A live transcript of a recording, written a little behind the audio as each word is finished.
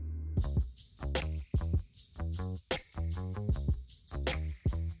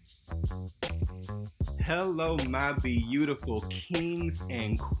Hello, my beautiful kings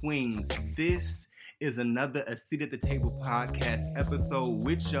and queens. This is another A Seat at the Table podcast episode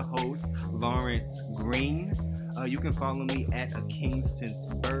with your host, Lawrence Green. You can follow me at A King Since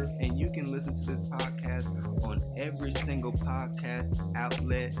Birth, and you can listen to this podcast on every single podcast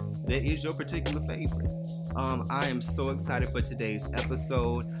outlet that is your particular favorite. I am so excited for today's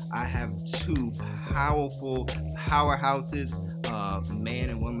episode. I have two powerful powerhouses, man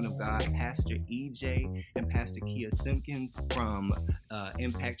and woman of God, Pastor EJ and Pastor Kia Simpkins from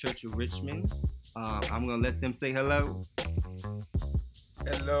Impact Church of Richmond. I'm going to let them say hello.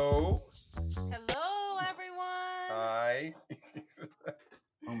 Hello. Hello, everyone. Hi.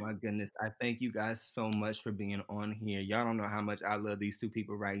 Oh my goodness. I thank you guys so much for being on here. Y'all don't know how much I love these two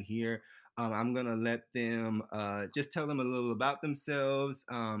people right here. I'm going to let them just tell them a little about themselves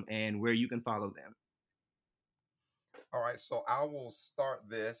and where you can follow them. All right, so I will start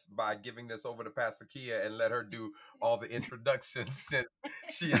this by giving this over to Pastor Kia and let her do all the introductions since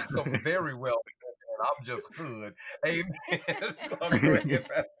she is so very well and I'm just hood. Amen. So go ahead,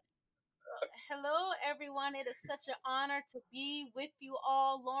 Pastor. Hello, everyone. It is such an honor to be with you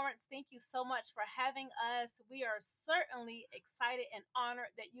all. Lawrence, thank you so much for having us. We are certainly excited and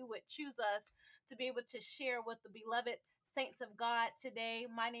honored that you would choose us to be able to share with the beloved saints of God today.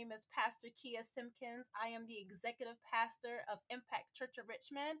 My name is Pastor Kia Simpkins. I am the executive pastor of Impact Church of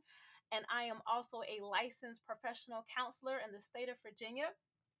Richmond, and I am also a licensed professional counselor in the state of Virginia.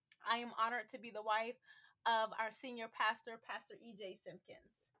 I am honored to be the wife of our senior pastor, Pastor EJ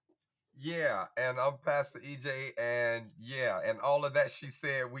Simpkins. Yeah, and I'm Pastor EJ, and yeah, and all of that she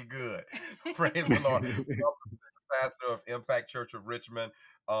said, we good. Praise the Lord. Pastor of Impact Church of Richmond,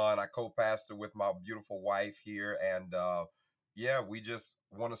 and I co-pastor with my beautiful wife here. And yeah, we just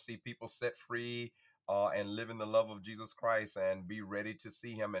want to see people set free and live in the love of Jesus Christ and be ready to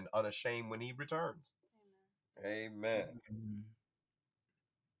see Him and unashamed when He returns. Amen.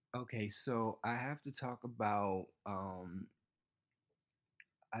 Okay, so I have to talk about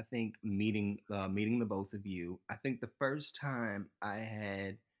I think meeting the both of you. I think the first time I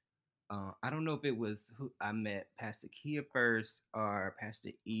had I don't know if it was who I met Pastor Kia first or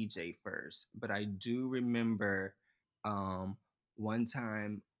Pastor EJ first, but I do remember um, one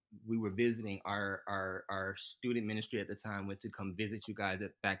time we were visiting our student ministry at the time went to come visit you guys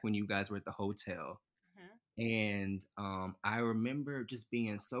back when you guys were at the hotel, Mhm. and I remember just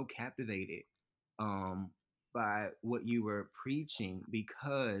being so captivated um, by what you were preaching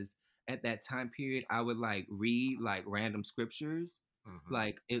because at that time period I would like read like random scriptures, Hmm.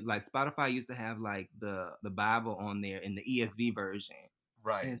 like it like Spotify used to have like the Bible on there in the ESV version,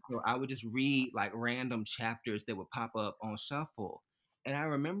 Right. and so I would just read like random chapters that would pop up on shuffle. And I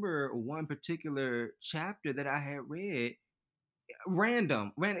remember one particular chapter that I had read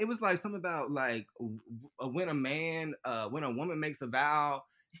random. It was like something about like when a man, when a woman makes a vow,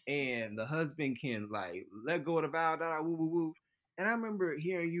 and the husband can like let go of the vow, da, da, woo, woo, woo. And I remember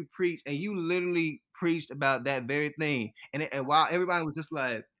hearing you preach, and you literally preached about that very thing. And while everybody was just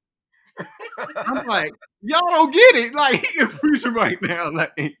like, I'm like, y'all don't get it. Like he is preaching right now.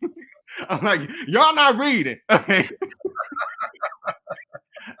 Like I'm like, y'all not reading. Okay.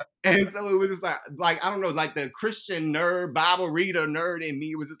 And so it was just like I don't know, like the Christian nerd, Bible reader nerd in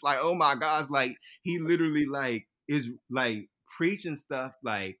me was just like, oh my gosh, like he literally like is like preaching stuff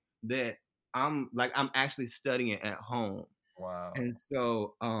like that. I'm actually studying it at home. Wow. And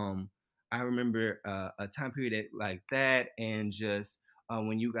so I remember a time period like that, and just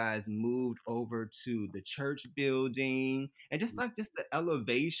when you guys moved over to the church building, and just the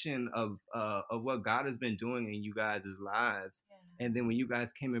elevation of what God has been doing in you guys' lives. And then when you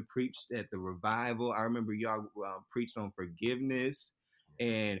guys came and preached at the revival, I remember y'all preached on forgiveness.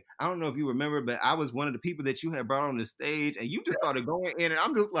 And I don't know if you remember, but I was one of the people that you had brought on the stage, and you just started going in, and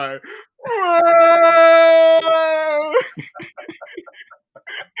I'm just like, whoa!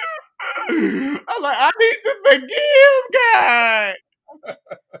 I'm like, I need to forgive God.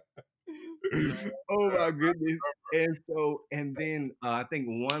 Oh my goodness. And so, and then I think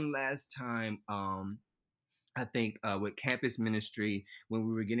one last time, I think with campus ministry, when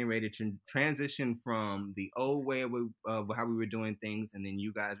we were getting ready to transition from the old way of how we were doing things, and then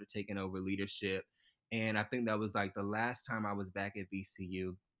you guys were taking over leadership. And I think that was like the last time I was back at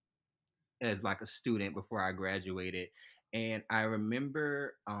VCU as like a student before I graduated. And I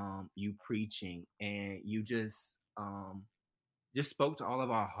remember you preaching, and you just spoke to all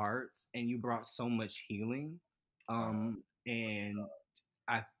of our hearts, and you brought so much healing. Wow. And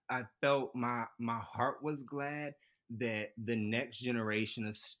I felt my heart was glad that the next generation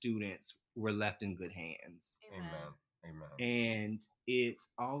of students were left in good hands. Amen. Amen. Amen. And it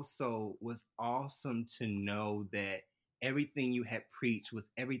also was awesome to know that everything you had preached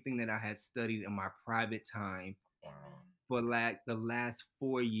was everything that I had studied in my private time Wow. for like the last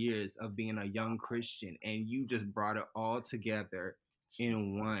 4 years of being a young Christian. And you just brought it all together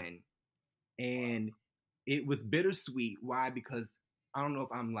in one. And it was bittersweet. Why? Because I don't know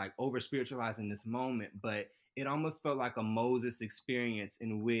if I'm like over spiritualizing this moment, but it almost felt like a Moses experience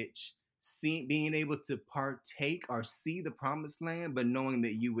in which being able to partake or see the promised land, but knowing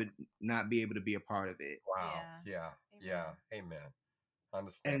that you would not be able to be a part of it. Wow. Yeah. Yeah. Amen. Amen. I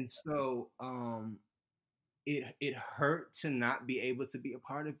understand. And so it hurt to not be able to be a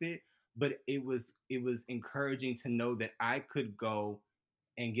part of it, but it was encouraging to know that I could go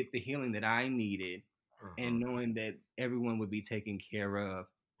and get the healing that I needed, and Mm-hmm. knowing that everyone would be taken care of.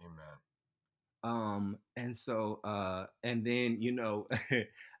 Amen. And so and then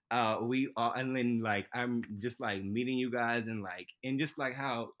we all, and then like I'm just like meeting you guys, and just like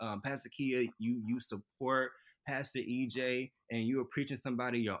how Pastor Kia, you support Pastor EJ, and you were preaching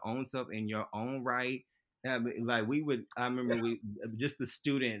somebody your own self in your own right. Like I remember we just the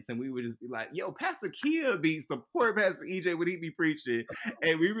students, and we would just be like, "Yo, Pastor Kia be support Pastor EJ when he be preaching,"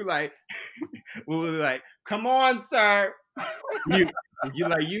 and we were like, we were like, "Come on, sir." You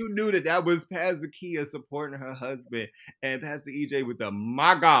you knew that was Pastor Kia supporting her husband, and Pastor EJ with the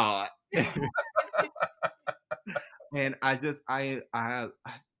my God. And I just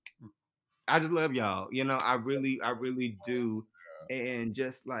love y'all. I really do. And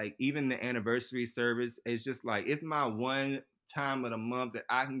just like even the anniversary service, it's just like it's my one time of the month that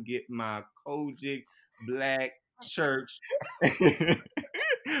I can get my Kojic black church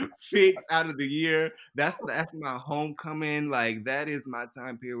fix out of the year. That's my homecoming. Like that is my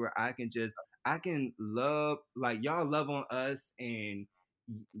time period where I can love, like y'all love on us, and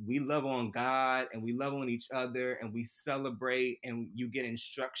we love on God, and we love on each other, and we celebrate, and you get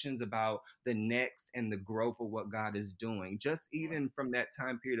instructions about the next and the growth of what God is doing. Just even from that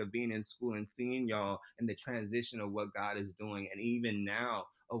time period of being in school and seeing y'all and the transition of what God is doing, and even now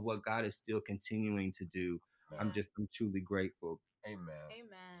of what God is still continuing to do. I'm truly grateful. Amen.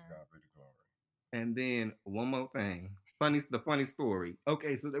 Amen. To God be the glory. And then one more thing, the funny story.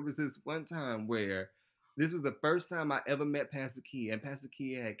 Okay, so there was this one time where this was the first time I ever met Pastor Key, and Pastor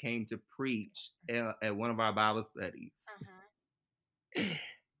Key had came to preach at one of our Bible studies,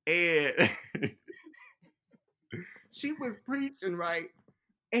 and she was preaching, right.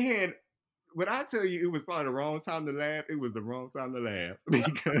 And when I tell you it was probably the wrong time to laugh, it was the wrong time to laugh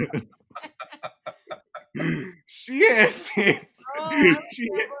because she had said, Oh,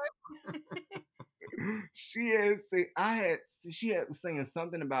 she had said she had was saying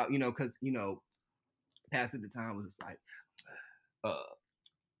something about, because Pastor at the time was just like,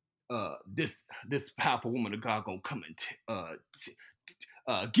 this powerful woman of God gonna come and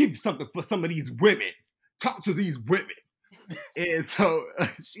give something for some of these women. Talk to these women. And so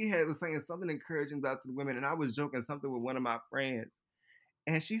she was saying something encouraging about to the women, and I was joking something with one of my friends,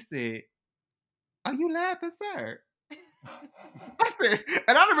 and she said, "Are you laughing, sir?" I said,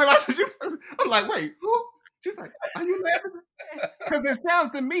 and I didn't realize she was. I'm like, "Wait, who?" She's like, "Are you laughing?" Because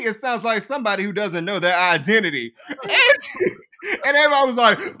it sounds like somebody who doesn't know their identity. And everybody was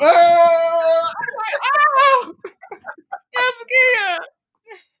like, "Oh!" I'm like, "Oh, Kia."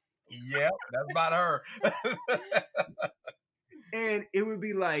 Yep, that's about her. And it would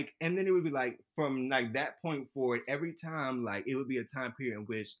be like, and then it would be like from like that point forward, every time, like it would be a time period in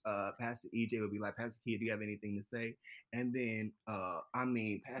which Pastor EJ would be like, "Pastor Kia, do you have anything to say?" And then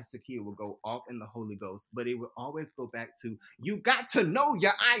Pastor Kia would go off in the Holy Ghost, but it would always go back to, "You got to know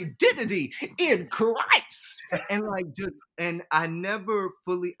your identity in Christ." And and I never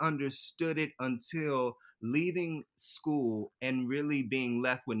fully understood it until leaving school and really being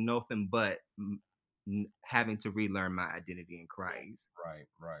left with nothing but having to relearn my identity in Christ.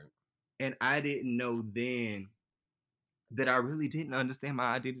 Right. And I didn't know then that I really didn't understand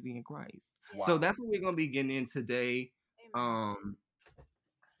my identity in Christ. Wow. So that's what we're going to be getting in today. Amen.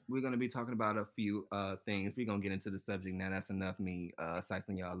 We're going to be talking about a few things. We're going to get into the subject now. That's enough me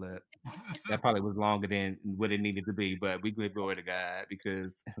sizing y'all up. That probably was longer than what it needed to be, but we give glory to God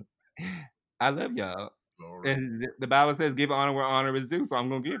because I love y'all. Glory. And the Bible says give honor where honor is due, so I'm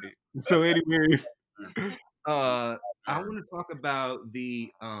going to give it. So anyways, I want to talk about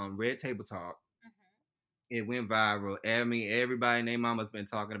the Red Table Talk. It went viral. I mean, everybody and their mama's been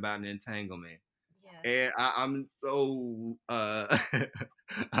talking about an entanglement. Yes. And I'm so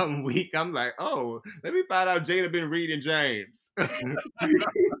I'm weak. I'm like, oh, let me find out Jada been reading James. I'm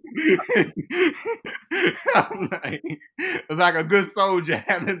like a good soldier,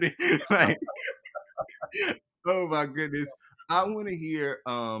 haven't been like Oh my goodness. I want to hear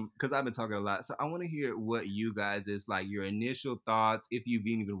because I've been talking a lot. So I want to hear what you guys is like your initial thoughts if you've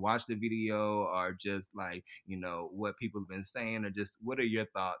even watched the video or just like, what people have been saying or just what are your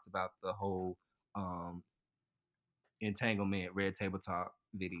thoughts about the whole um entanglement red table talk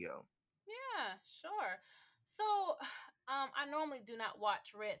video. Yeah, sure. So, I normally do not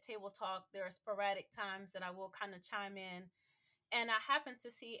watch Red Table Talk. There are sporadic times that I will kind of chime in, and I happened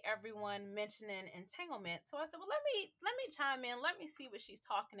to see everyone mentioning entanglement. So I said, "Well, let me chime in. Let me see what she's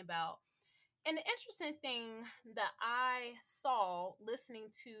talking about." And the interesting thing that I saw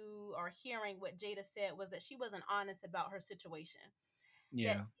listening to or hearing what Jada said was that she wasn't honest about her situation. That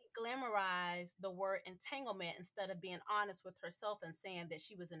Yeah. she glamorized the word entanglement instead of being honest with herself and saying that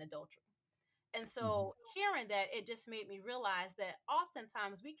she was in adultery. And Mhm. so hearing that, it just made me realize that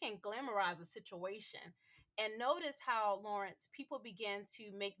oftentimes we can glamorize a situation. And notice how, Lawrence, people begin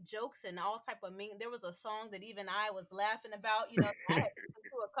to make jokes and all type of mean. There was a song that even I was laughing about, I had listened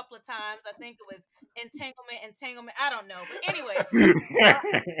to a couple of times. I think it was entanglement, entanglement. I don't know. But anyway,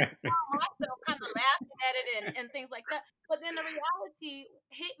 myself kind of laughing at it and things like that. But then the reality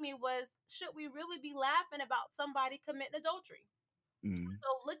hit me was, should we really be laughing about somebody committing adultery? Mm.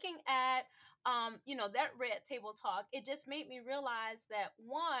 So looking at that red table talk, it just made me realize that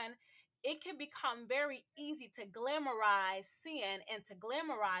one, it can become very easy to glamorize sin and to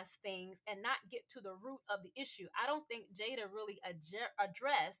glamorize things and not get to the root of the issue. I don't think Jada really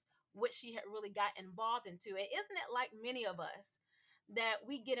addressed what she had really got involved into. And isn't it like many of us that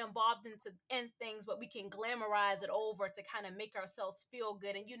we get involved in things, but we can glamorize it over to kind of make ourselves feel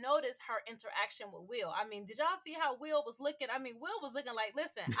good? And you notice her interaction with Will. I mean, did y'all see how Will was looking? I mean, Will was looking like,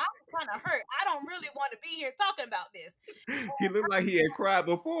 listen, I'm kind of hurt. I don't really want to be here talking about this. He looked like he had cried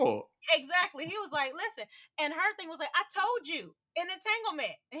before. Exactly. He was like, listen. And her thing was like, I told you, an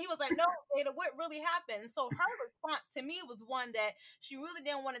entanglement. And he was like, no, Ada, what really happened? So her response to me was one that she really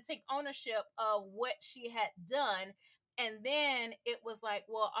didn't want to take ownership of what she had done. And then it was like,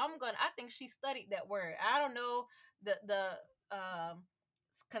 well, I think she studied that word. I don't know. The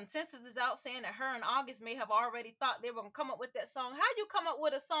consensus is out saying that her and August may have already thought they were going to come up with that song. How you come up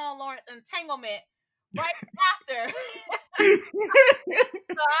with a song, Lawrence, entanglement, right after? So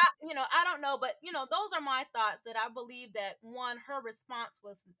I don't know, but those are my thoughts. That I believe that one, her response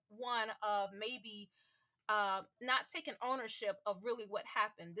was one of maybe not taking ownership of really what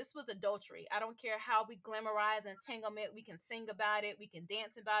happened. This was adultery. I don't care how we glamorize entanglement. We can sing about it. We can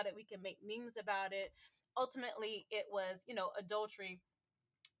dance about it. We can make memes about it. Ultimately, it was adultery.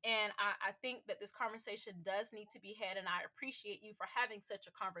 And I think that this conversation does need to be had, and I appreciate you for having such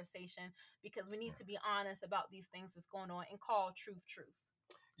a conversation because we need to be honest about these things that's going on and call truth truth.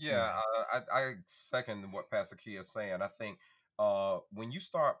 Yeah, I second what Pastor Kia is saying. I think when you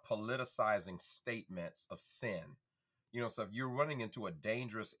start politicizing statements of sin, so if you're running into a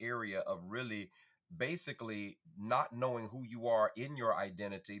dangerous area of really basically not knowing who you are in your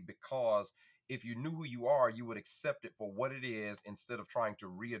identity, because if you knew who you are, you would accept it for what it is instead of trying to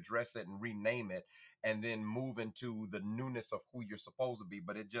readdress it and rename it and then move into the newness of who you're supposed to be.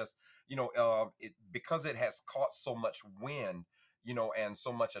 But it just, because it has caught so much wind, and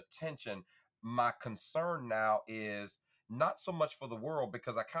so much attention, my concern now is not so much for the world,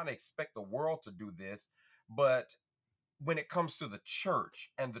 because I kind of expect the world to do this, but when it comes to the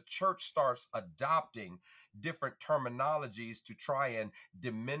church and the church starts adopting different terminologies to try and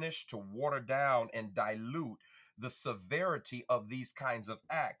diminish, to water down and dilute the severity of these kinds of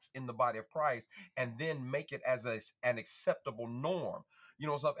acts in the body of Christ, and then make it as an acceptable norm.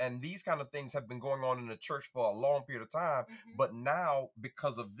 So, and these kind of things have been going on in the church for a long period of time. But now,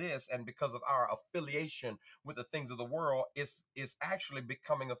 because of this and because of our affiliation with the things of the world, it's actually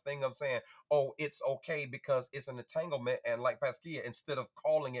becoming a thing of saying, oh, it's okay because it's an entanglement. And like Paskia, instead of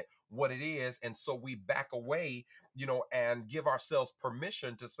calling it what it is, and so we back away, and give ourselves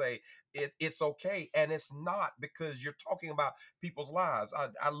permission to say it's okay. And it's not, because you're talking about people's lives.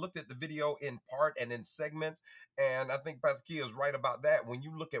 I looked at the video in part and in segments, and I think Paskia is right about that. When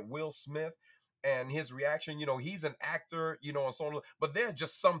you look at Will Smith and his reaction, he's an actor, and so on, but there are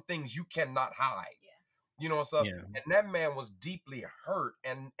just some things you cannot hide. And stuff. Yeah. And that man was deeply hurt,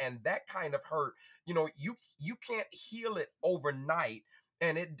 and that kind of hurt, you can't heal it overnight,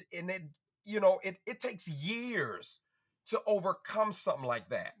 and it takes years to overcome something like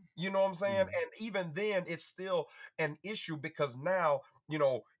that. You know what I'm saying? Yeah. And even then, it's still an issue, because now,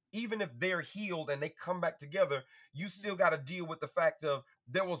 even if they're healed and they come back together, you still got to deal with the fact of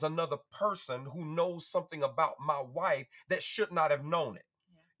there was another person who knows something about my wife that should not have known it.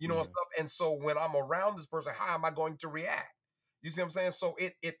 And stuff. And so when I'm around this person, how am I going to react? You see what I'm saying? So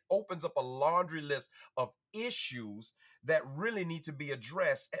it opens up a laundry list of issues that really need to be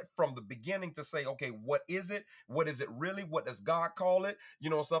addressed from the beginning to say, okay, what is it? What is it really? What does God call it? You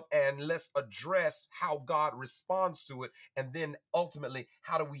know, stuff. And let's address how God responds to it. And then ultimately,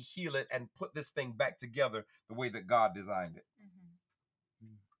 how do we heal it and put this thing back together the way that God designed it?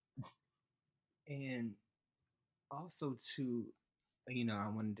 And also to, I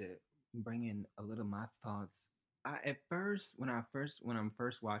wanted to bring in a little my thoughts. I at first when I'm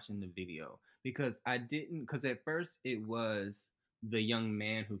first watching the video, because I didn't because at first it was the young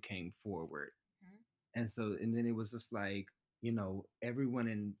man who came forward. And then it was just like, everyone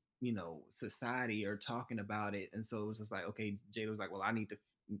in, society are talking about it. And so it was just like, okay, Jada was like, well, I need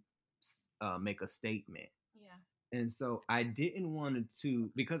to make a statement. And so I didn't want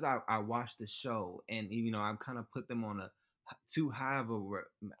to, because I watched the show, and I've kind of put them on a too high of a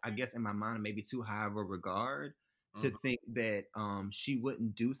I guess in my mind maybe too high of a regard to think that she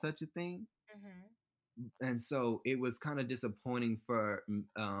wouldn't do such a thing. And so it was kind of disappointing for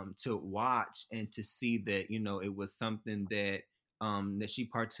to watch and to see that it was something that that she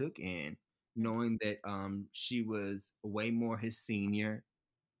partook in, knowing that she was way more his senior.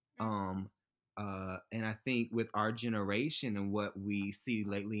 um and I think with our generation and what we see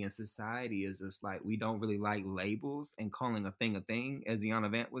lately in society is just like we don't really like labels and calling a thing, as Iana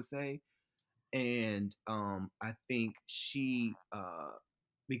Vant would say. And I think she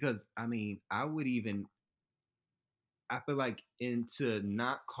because I mean I feel like, and to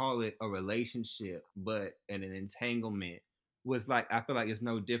not call it a relationship but an entanglement was like, I feel like it's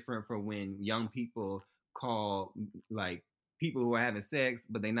no different from when young people call like people who are having sex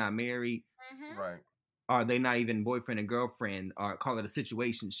but they're not married, Right. or they not even boyfriend and girlfriend, or call it a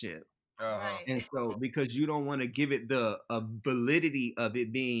situationship. Uh-huh. And so because you don't want to give it the validity of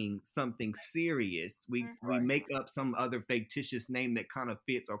it being something serious, we Right. make up some other fictitious name that kind of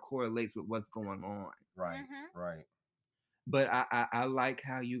fits or correlates with what's going on. Right. Right. But I like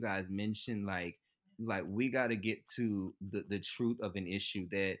how you guys mentioned like we got to get to the truth of an issue,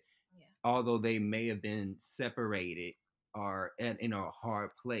 that although they may have been separated or in a hard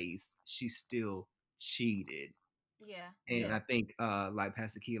place, she still cheated. And I think like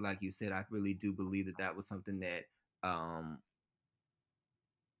Pastor Key, like you said, I really do believe that that was something that um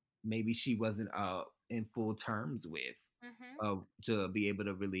maybe she wasn't in full terms with, to be able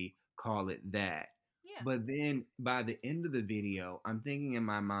to really call it that. But then by the end of the video, I'm thinking in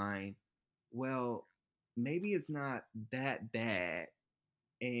my mind, well, maybe it's not that bad.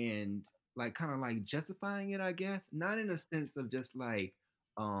 And like kind of like justifying it, I guess, not in a sense of just like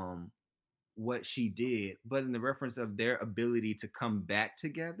um what she did, but in the reference of their ability to come back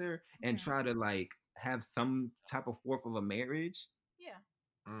together and try to like have some type of fourth of a marriage.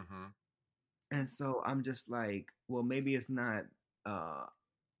 Mm-hmm. And so I'm just like, well, maybe it's not uh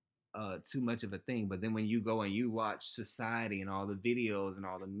too much of a thing. But then when you go and you watch society and all the videos and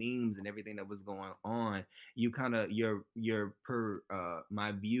all the memes and everything that was going on, you kind of your per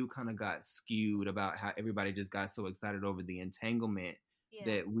my view kind of got skewed about how everybody just got so excited over the entanglement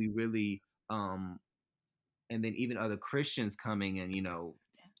that we really and then even other Christians coming and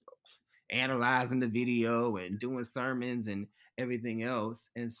analyzing the video and doing sermons and everything else.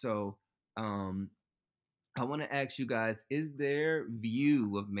 And so um I want to ask you guys, is their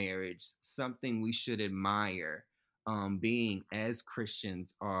view of marriage something we should admire, being as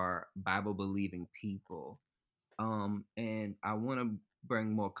Christians or Bible believing people? And I want to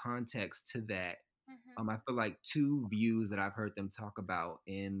bring more context to that. I feel like two views that I've heard them talk about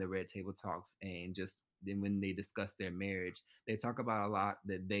in the Red Table Talks, and just then when they discuss their marriage, they talk about a lot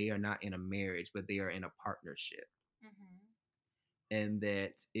that they are not in a marriage, but they are in a partnership. And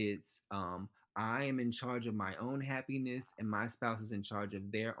that it's I am in charge of my own happiness and my spouse is in charge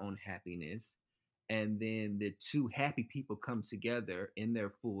of their own happiness. And then the two happy people come together in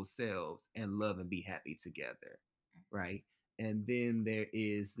their full selves and love and be happy together, right? And then there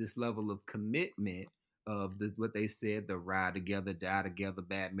is this level of commitment of what they said, the ride together, die together,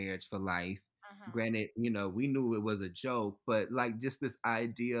 bad marriage for life. Granted, we knew it was a joke, but like just this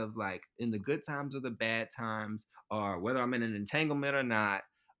idea of like in the good times or the bad times, or whether I'm in an entanglement or not,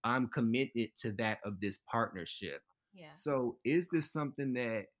 I'm committed to that of this partnership. So is this something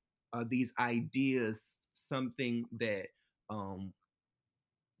that are these ideas something that um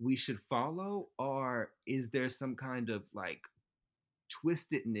we should follow, or is there some kind of like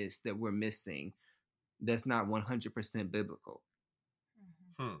twistedness that we're missing that's not 100% biblical?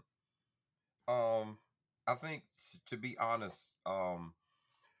 Hmm. I think to be honest,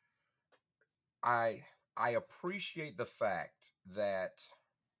 I I appreciate the fact that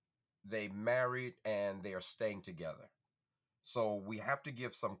they married and they are staying together. So we have to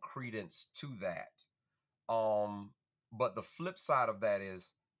give some credence to that. But the flip side of that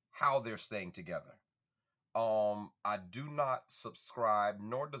is how they're staying together. I do not subscribe,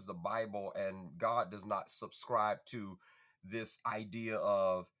 nor does the Bible and God does not subscribe to this idea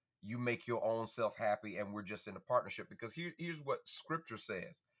of you make your own self happy and we're just in a partnership. Because here's what scripture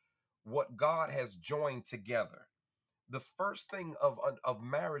says: what God has joined together. The first thing of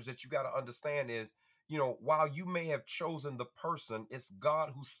marriage that you got to understand is, while you may have chosen the person, it's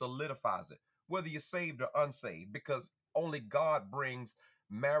God who solidifies it, whether you're saved or unsaved, because only God brings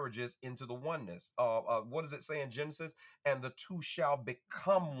marriages into the oneness. What does it say in Genesis? And the two shall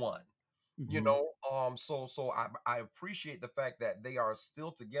become one. Hmm. So I appreciate the fact that they are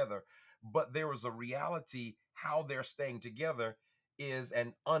still together, but there is a reality how they're staying together is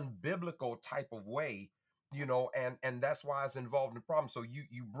an unbiblical type of way, and that's why it's involved in problems. So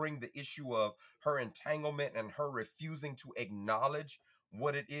you bring the issue of her entanglement and her refusing to acknowledge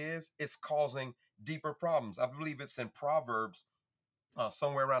what it is. It's causing deeper problems. I believe it's in Proverbs,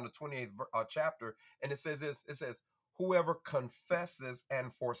 somewhere around the 28th chapter, and it says this: it says, whoever confesses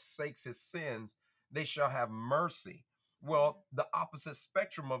and forsakes his sins, they shall have mercy. Well, the opposite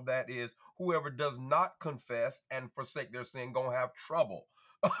spectrum of that is whoever does not confess and forsake their sin gonna have trouble.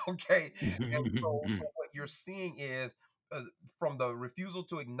 Okay. And so what you're seeing is, uh, from the refusal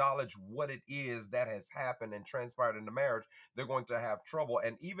to acknowledge what it is that has happened and transpired in the marriage, they're going to have trouble.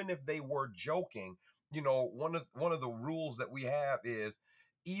 And even if they were joking, one of the rules that we have is,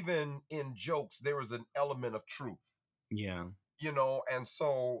 even in jokes there is an element of truth. Yeah. And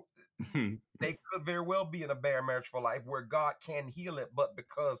so they could very well be in a bad marriage for life where God can heal it, but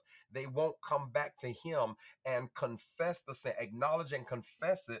because they won't come back to Him and confess the sin, acknowledge and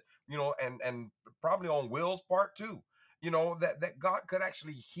confess it, and probably on Will's part too, that God could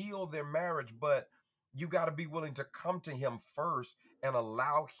actually heal their marriage, but you got to be willing to come to Him first and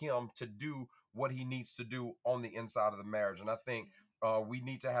allow Him to do what He needs to do on the inside of the marriage. And I think we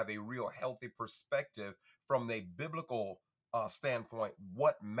need to have a real healthy perspective from a biblical standpoint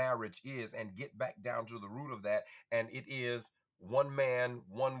what marriage is, and get back down to the root of that. And it is one man,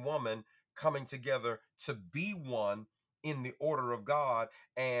 one woman coming together to be one in the order of God.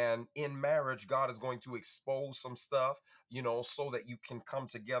 And in marriage, God is going to expose some stuff, so that you can come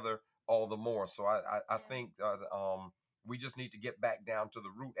together all the more. So I think we just need to get back down to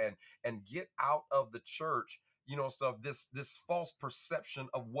the root and get out of the church, stuff, this false perception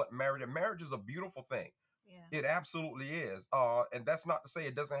of what marriage. And marriage is a beautiful thing. Yeah. It absolutely is. And that's not to say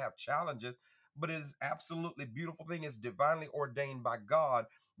it doesn't have challenges, but it is absolutely beautiful thing. It's divinely ordained by God,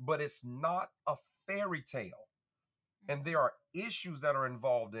 but it's not a fairy tale. And there are issues that are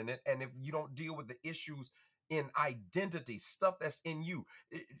involved in it. And if you don't deal with the issues in identity, stuff that's in you,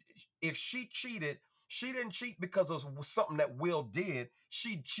 if she cheated, she didn't cheat because it was something that Will did.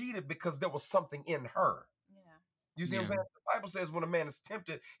 She cheated because there was something in her. Yeah. You see what I'm Yeah. saying? The Bible says when a man is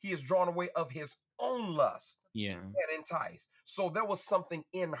tempted, he is drawn away of his own lust Yeah. and enticed. So there was something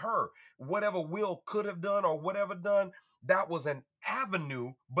in her. Whatever Will could have done or whatever done, that was an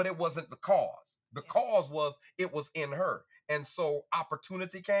avenue, but it wasn't the cause. The cause was it was in her. And so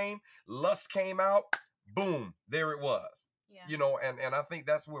opportunity came, lust came out, boom, there it was. Yeah. And I think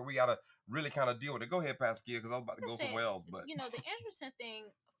that's where we gotta really kind of deal with it. Go ahead, Pastor Kia, because I was about to go Listen, somewhere else. But the interesting thing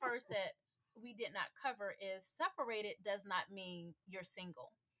first that we did not cover is separated does not mean you're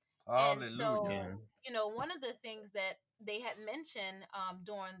single. And hallelujah. Yeah. so, one of the things that they had mentioned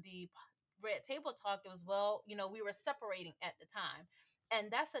during the Red Table Talk was, well, we were separating at the time.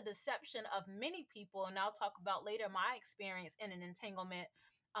 And that's a deception of many people. And I'll talk about later my experience in an entanglement,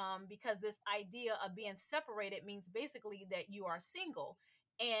 because this idea of being separated means basically that you are single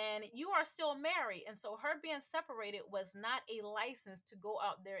and you are still married. And so her being separated was not a license to go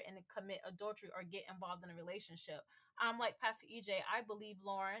out there and commit adultery or get involved in a relationship. I'm like Pastor EJ, I believe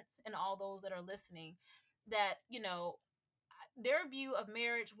Lawrence and all those that are listening that, their view of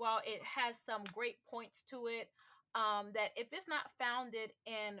marriage, while it has some great points to it, that if it's not founded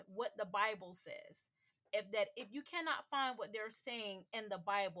in what the Bible says, if you cannot find what they're saying in the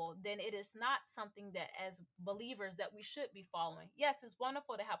Bible, then it is not something that as believers that we should be following. Yes, it's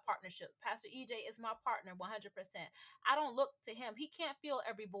wonderful to have partnership. Pastor EJ is my partner 100%. I don't look to him. He can't fill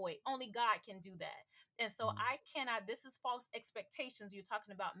every void. Only God can do that. And so I cannot, this is false expectations. You're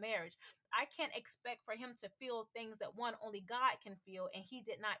talking about marriage. I can't expect for him to feel things that one only God can feel, and he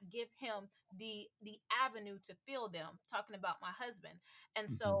did not give him the avenue to feel them. Talking about my husband. And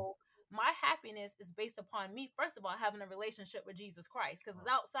Mhm. so my happiness is based upon me, first of all, having a relationship with Jesus Christ. Because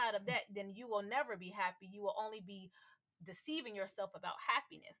outside of that, then you will never be happy. You will only be deceiving yourself about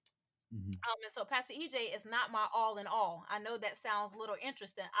happiness. Mhm. And so Pastor EJ is not my all in all. I know that sounds a little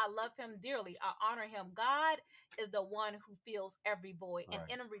interesting. I love him dearly. I honor him. God is the one who fills every void. And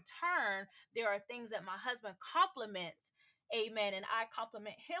Right. in return, there are things that my husband compliments. Amen. And I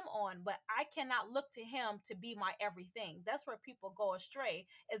compliment him on, but I cannot look to him to be my everything. That's where people go astray,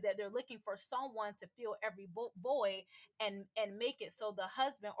 is that they're looking for someone to fill every void and make it so the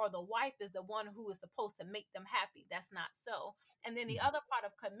husband or the wife is the one who is supposed to make them happy. That's not so. And then the Mhm. other part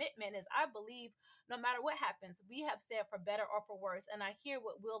of commitment is I believe no matter what happens, we have said for better or for worse. And I hear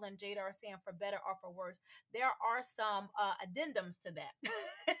what Will and Jada are saying for better or for worse. There are some addendums to that.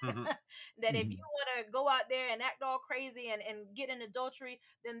 That if you Mhm. want to go out there and act all crazy and get in adultery,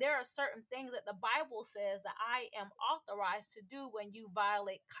 then there are certain things that the Bible says that I am authorized to do when you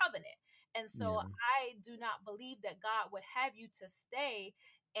violate covenant. And so Yeah. I do not believe that God would have you to stay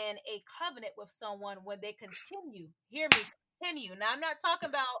in a covenant with someone when they continue. Hear me, continue. Now, I'm not talking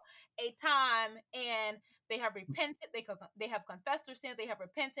about a time and they have repented, they have confessed their sins, they have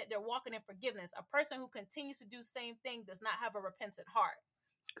repented, they're walking in forgiveness. A person who continues to do the same thing does not have a repentant heart.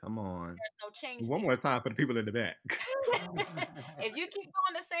 Come on. There's no change One there. more time for the people in the back. If you keep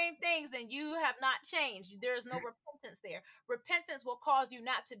doing the same things, then you have not changed. There's no repentance there. Repentance will cause you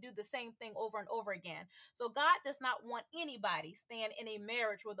not to do the same thing over and over again. So God does not want anybody staying in a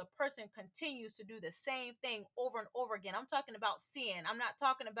marriage where the person continues to do the same thing over and over again. I'm talking about sin. I'm not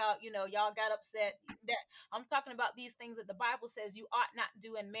talking about, y'all got upset. That I'm talking about these things that the Bible says you ought not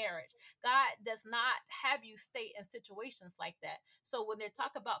do in marriage. God does not have you stay in situations like that. So when they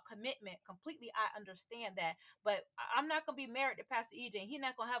talk about commitment, completely I understand that. But I'm not gonna be married to Pastor EJ. He's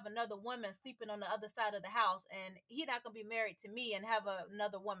not gonna have another woman sleeping on the other side of the house, and he's not gonna be married to me and have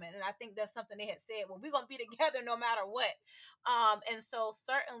another woman. And I think that's something they had said. Well, we're gonna be together no matter what. And so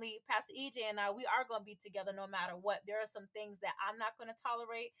certainly Pastor EJ and I, we are gonna be together no matter what. There are some things that I'm not gonna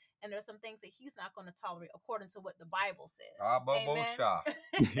tolerate, and there's some things that he's not gonna tolerate according to what the Bible says. Amen. Abba-bo-sha.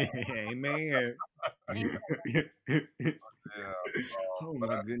 Amen. Yeah. Oh But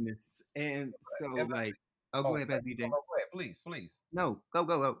my goodness. And so and like, oh, oh, go ahead, Pastor DJ. go ahead, please, please. No, go,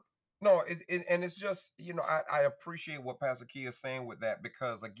 go, go. No, and it's just, I appreciate what Pastor Key is saying with that,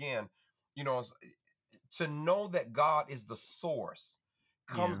 because again, to know that God is the source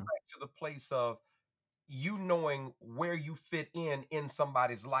comes Yeah. back to the place of you knowing where you fit in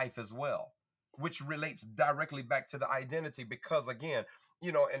somebody's life as well, which relates directly back to the identity. Because again,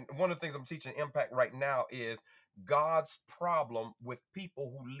 and one of the things I'm teaching Impact right now is God's problem with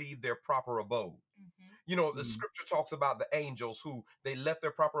people who leave their proper abode. The Mm. scripture talks about the angels who they left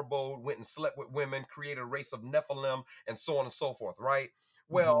their proper abode, went and slept with women, created a race of Nephilim, and so on and so forth, right?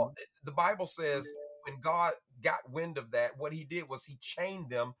 Well, Mhm. the Bible says when God got wind of that, what he did was he chained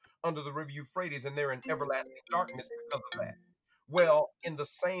them under the river Euphrates, and they're in everlasting darkness because of that. Well, in the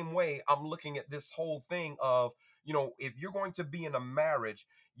same way, I'm looking at this whole thing of, if you're going to be in a marriage,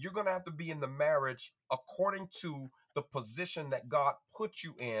 you're going to have to be in the marriage according to the position that God put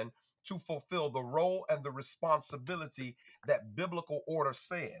you in to fulfill the role and the responsibility that biblical order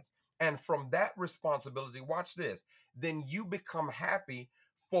says. And from that responsibility, watch this, then you become happy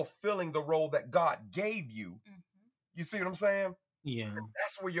fulfilling the role that God gave you. You see what I'm saying? Yeah.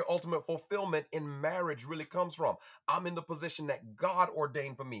 That's where your ultimate fulfillment in marriage really comes from. I'm in the position that God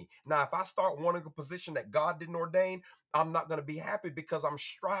ordained for me. Now, if I start wanting a position that God didn't ordain, I'm not going to be happy because I'm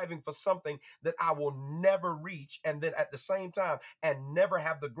striving for something that I will never reach. And then at the same time, and never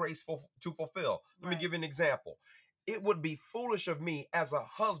have the grace to fulfill. Let me Right. give you an example. It would be foolish of me as a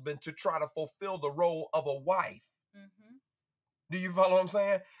husband to try to fulfill the role of a wife. Do you follow what I'm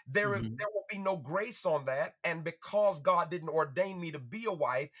saying? Mhm. There will be no grace on that. And because God didn't ordain me to be a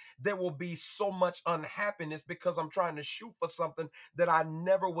wife, there will be so much unhappiness because I'm trying to shoot for something that I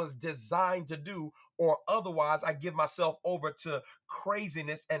never was designed to do, or otherwise I give myself over to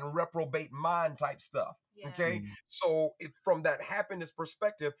craziness and reprobate mind type stuff. Yeah. Okay. Mm. So from that happiness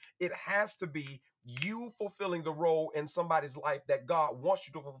perspective, it has to be you fulfilling the role in somebody's life that God wants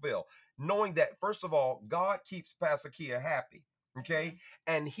you to fulfill. Knowing that, first of all, God keeps Pastor Kia happy. Okay.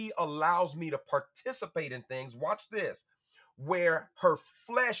 And he allows me to participate in things. Watch this, where her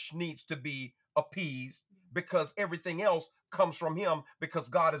flesh needs to be appeased because everything else comes from him, because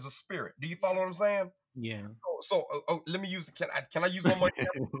God is a spirit. Do you follow what I'm saying? Yeah. So let me use, can I use one more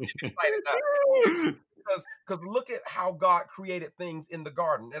example? I'm getting excited now. Because look at how God created things in the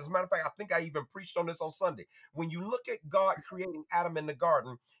garden. As a matter of fact, I think I even preached on this on Sunday. When you look at God creating Adam in the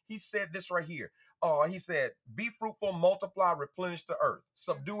garden, he said this right here. He said, be fruitful, multiply, replenish the earth,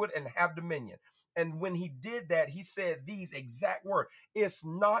 subdue it, and have dominion. And when he did that, he said these exact words: it's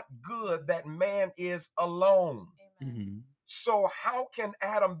not good that man is alone. Mhm. So how can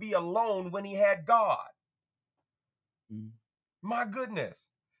Adam be alone when he had God? Mm. My goodness.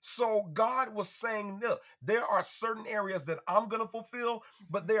 So God was saying, look, there are certain areas that I'm going to fulfill,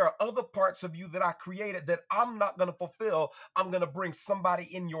 but there are other parts of you that I created that I'm not going to fulfill. I'm going to bring somebody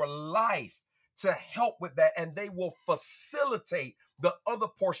in your life to help with that, and they will facilitate the other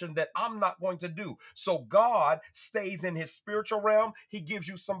portion that I'm not going to do. So God stays in his spiritual realm. He gives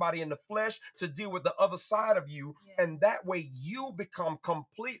you somebody in the flesh to deal with the other side of you. Yeah. And that way you become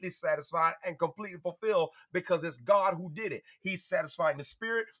completely satisfied and completely fulfilled because it's God who did it. He's satisfying the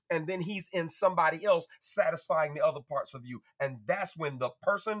spirit, and then he's in somebody else satisfying the other parts of you. And that's when the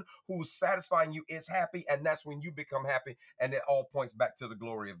person who's satisfying you is happy. And that's when you become happy. And it all points back to the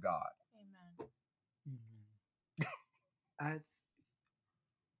glory of God. Amen. I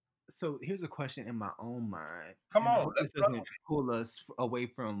So here's a question in my own mind, Come and I on, hope let's this go. doesn't pull us away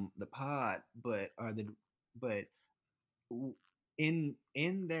from the pod. But w- in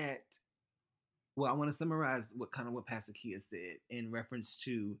that, well, I want to summarize what Pastor Kia said in reference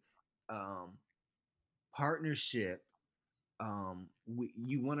to um, partnership.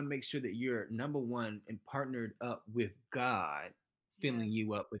 You want to make sure that you're number one and partnered up with God, Yeah. filling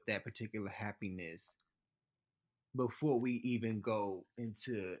you up with that particular happiness before we even go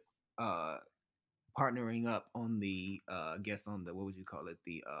into uh partnering up on the I guess on the, what would you call it,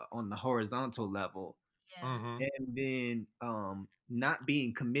 the on the horizontal level, Yeah. Mm-hmm. and then not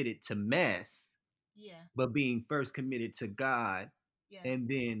being committed to mess, Yeah. but being first committed to God, Yes. and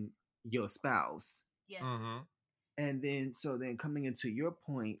then your spouse. Yes. Mm-hmm. And then, so then coming into your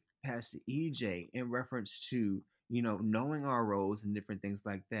point, Pastor EJ, in reference to, knowing our roles and different things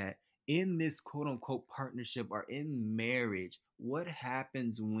like that, in this quote unquote partnership or in marriage, what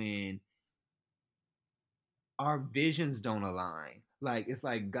happens when our visions don't align? Like, it's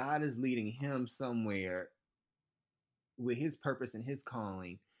like God is leading him somewhere with his purpose and his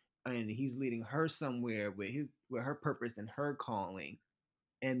calling, and he's leading her somewhere with her purpose and her calling,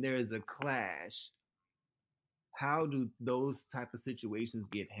 and there's a clash. How do those type of situations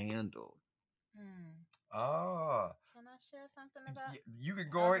get handled? Hmm. Ah, Can I share something about? you can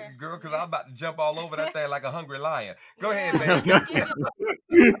go Okay. ahead, girl, because I'm about to jump all over that thing like a hungry lion. Go ahead, Yeah. Let baby. me give you.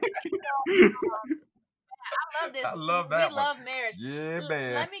 I love this. I love We that one. love marriage. Yeah,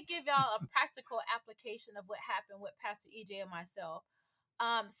 man. Let me give y'all a practical application of what happened with Pastor EJ and myself.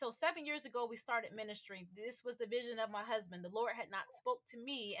 So 7 years ago, we started ministry. This was the vision of my husband. The Lord had not spoke to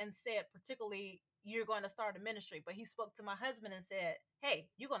me and said, particularly, you're going to start a ministry, but he spoke to my husband and said, hey,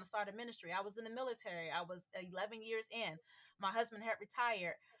 you're going to start a ministry. I was in the military. I was 11 years in. My husband had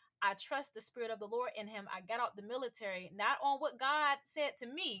retired. I trust the spirit of the Lord in him. I got out the military, not on what God said to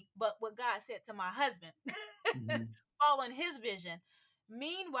me, but what God said to my husband, Mhm. following his vision.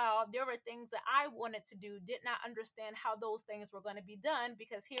 Meanwhile, there were things that I wanted to do, did not understand how those things were going to be done,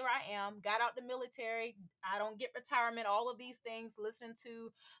 because here I am, got out the military. I don't get retirement, all of these things, listening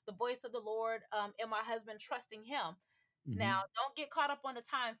to the voice of the Lord, and my husband trusting him. Now, Mhm. don't get caught up on the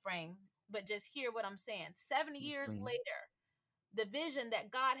time frame, but just hear what I'm saying. 7 years Mhm. later, the vision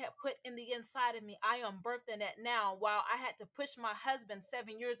that God had put in the inside of me, I am birthing that now. While I had to push my husband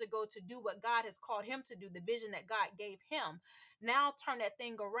 7 years ago to do what God has called him to do, the vision that God gave him, now turn that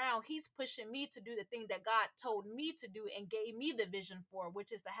thing around. He's pushing me to do the thing that God told me to do and gave me the vision for,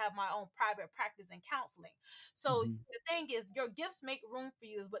 which is to have my own private practice and counseling. So Mhm. the thing is, your gifts make room for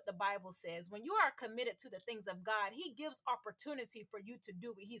you, is what the Bible says. When you are committed to the things of God, he gives opportunity for you to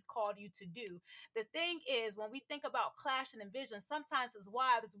do what he's called you to do. The thing is, when we think about clashing and vision, sometimes as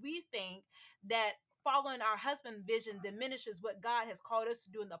wives, we think that following our husband's vision diminishes what God has called us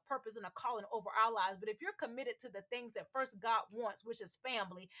to do and the purpose and the calling over our lives. But if you're committed to the things that first God wants, which is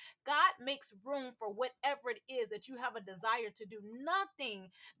family, God makes room for whatever it is that you have a desire to do.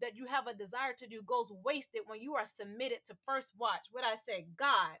 Nothing that you have a desire to do goes wasted when you are submitted to, first, watch what I say,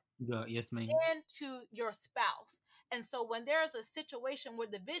 God, Yes, ma'am. and to your spouse. And so when there's a situation where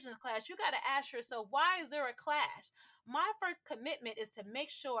the visions clash, you got to ask yourself, why is there a clash? My first commitment is to make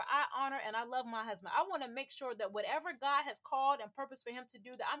sure I honor and I love my husband. I want to make sure that whatever God has called and purpose for him to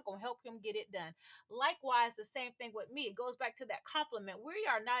do, that I'm going to help him get it done. Likewise, the same thing with me. It goes back to that compliment. We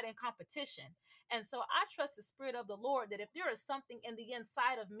are not in competition. And so I trust the spirit of the Lord that if there is something in the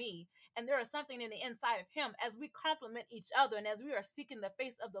inside of me and there is something in the inside of him, as we complement each other and as we are seeking the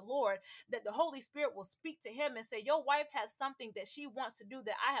face of the Lord, that the Holy Spirit will speak to him and say, your wife has something that she wants to do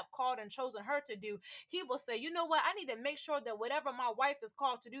that I have called and chosen her to do. He will say, you know what? I need to make sure that whatever my wife is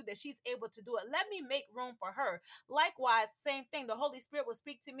called to do, that she's able to do it. Let me make room for her. Likewise, same thing. The Holy Spirit will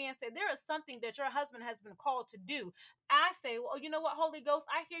speak to me and say, there is something that your husband has been called to do. I say, well, you know what, Holy Ghost,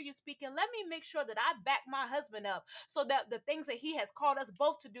 I hear you speaking. Let me make sure that I back my husband up so that the things that he has called us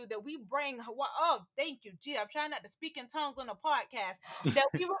both to do, that we bring, oh, thank you. Gee, I'm trying not to speak in tongues on a podcast. That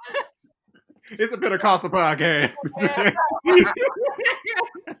we It's a Pentecostal podcast. the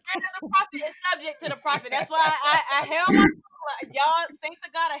prophet is subject to the prophet. That's why I held my tongue. Y'all, saints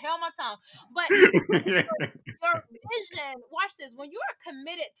of God, I held my tongue. But your vision, watch this, when you are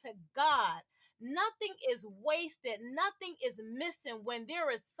committed to God, nothing is wasted, nothing is missing when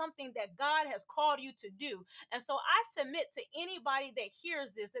there is something that God has called you to do. And so I submit to anybody that hears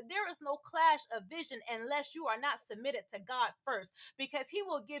this that there is no clash of vision unless you are not submitted to God first, because he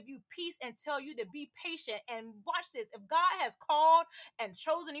will give you peace and tell you to be patient. And watch this, if God has called and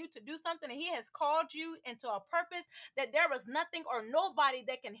chosen you to do something, and he has called you into a purpose, that there is nothing or nobody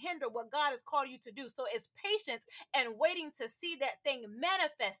that can hinder what God has called you to do. So it's patience and waiting to see that thing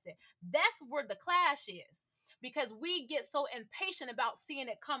manifested. That's where the clash is, because we get so impatient about seeing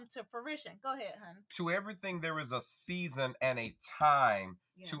it come to fruition. Go ahead, hon. To everything, there is a season and a time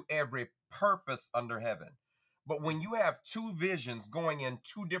to every purpose under heaven. But when you have two visions going in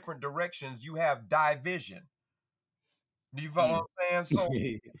two different directions, you have division. Do you follow what I'm saying? So,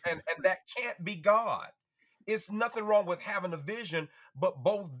 and that can't be God. It's nothing wrong with having a vision, but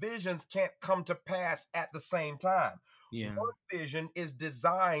both visions can't come to pass at the same time. Yeah. One vision is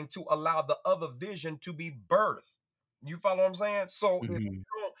designed to allow the other vision to be birthed. You follow what I'm saying? So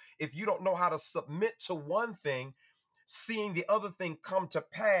if you don't know how to submit to one thing, seeing the other thing come to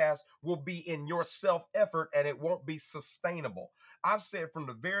pass will be in your self effort, and it won't be sustainable. I've said from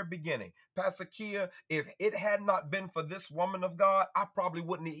the very beginning, Pastor Kia, if it had not been for this woman of God, I probably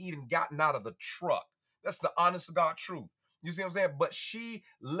wouldn't have even gotten out of the truck. That's the honest to God truth. You see what I'm saying? But she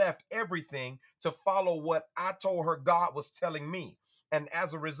left everything to follow what I told her God was telling me. And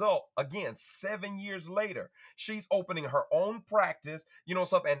as a result, again, 7 years later, she's opening her own practice,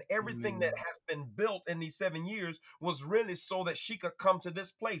 stuff. And everything that has been built in these 7 years was really so that she could come to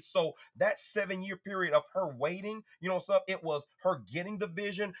this place. So that 7 year period of her waiting, stuff, it was her getting the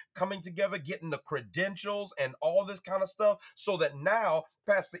vision, coming together, getting the credentials and all this kind of stuff, so that now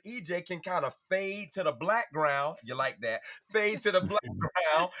Pastor EJ can kind of fade to the background. You like that? Fade to the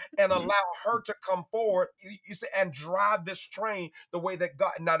background and allow her to come forward, you see, and drive this train the way that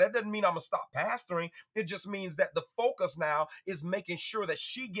God. Now, that doesn't mean I'm going to stop pastoring. It just means that the focus now is making sure that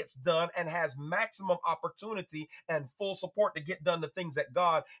she gets done and has maximum opportunity and full support to get done the things that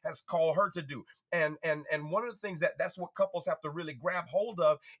God has called her to do. And one of the things that's what couples have to really grab hold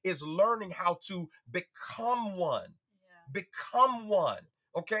of is learning how to become one. Become one.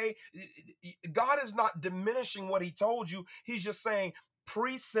 Okay, God is not diminishing what he told you. He's just saying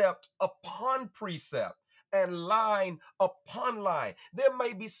precept upon precept and line upon line. There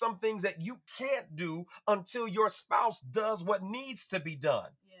may be some things that you can't do until your spouse does what needs to be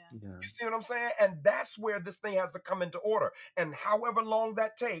done. Yeah. You see what I'm saying? And that's where this thing has to come into order. And however long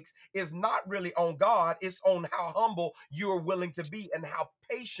that takes is not really on God. It's on how humble you're willing to be and how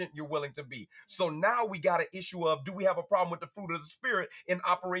patient you're willing to be. So now we got an issue of, do we have a problem with the fruit of the Spirit in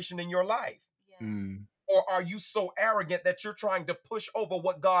operation in your life? Or are you so arrogant that you're trying to push over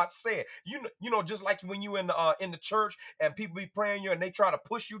what God said? Just like when you in the church and people be praying you and they try to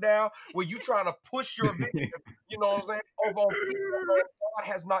push you down, well, you trying to push your vision, you know what I'm saying, over on people. God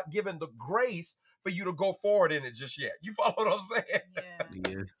has not given the grace for you to go forward in it just yet. You follow what I'm saying?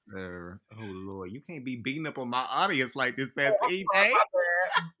 Yes, sir. Oh Lord, you can't be beating up on my audience like this, Pastor EJ.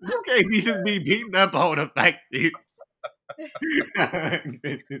 You can't just be beating up on them like this.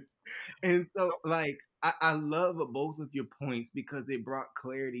 And so, like, I love both of your points because it brought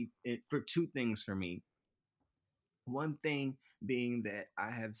clarity for two things for me. One thing being that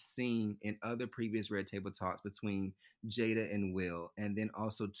I have seen in other previous Red Table Talks between Jada and Will, and then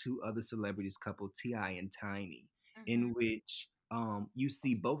also two other celebrities couple, T.I. and Tiny, in which you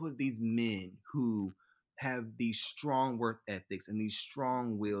see both of these men who have these strong work ethics and these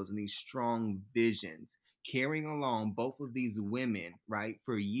strong wills and these strong visions, carrying along both of these women, right,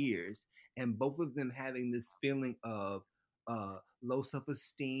 for years, and both of them having this feeling of low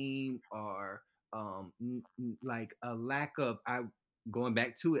self-esteem or like a lack of, going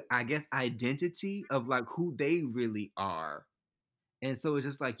back to it, I guess, identity of like who they really are. And so it's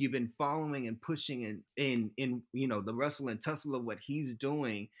just like you've been following and pushing and in the rustle and tussle of what he's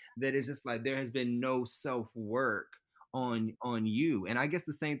doing, that it's just like there has been no self-work on you. And I guess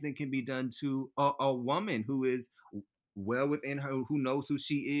the same thing can be done to a woman who is well within her, who knows who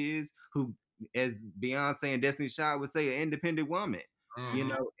she is, who as Beyonce and Destiny Child would say, an independent woman. You Mm-hmm. Mhm.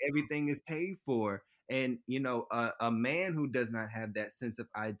 know, everything is paid for. And a man who does not have that sense of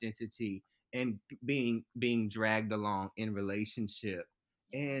identity and being dragged along in relationship.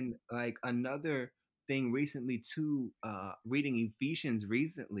 Yeah. And like another thing recently too, reading Ephesians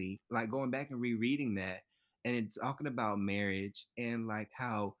recently, like going back and rereading that, and it's talking about marriage and like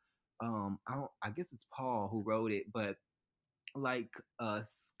how I guess it's Paul who wrote it, but like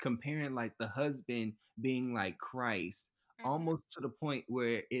comparing like the husband being like Christ, Mhm. almost to the point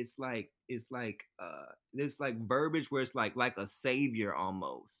where it's like there's like verbiage where it's like a savior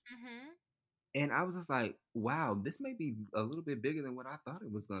almost. Mhm. And I was just like, wow, this may be a little bit bigger than what I thought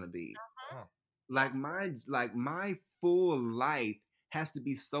it was gonna be. Uh-huh. Mm. Yeah. Like my full life has to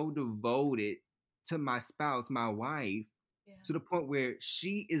be so devoted to my spouse, my wife, Yeah. to the point where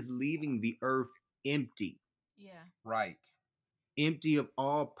she is leaving the earth empty, Yeah. Right. empty of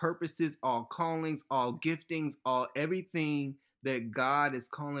all purposes, all callings, all giftings, all everything that God is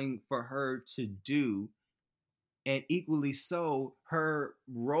calling for her to do. And equally so, her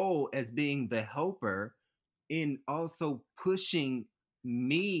role as being the helper in also pushing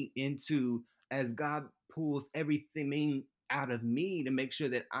me into, as God pulls everything out of me to make sure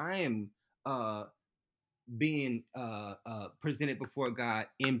that I am uh being presented before God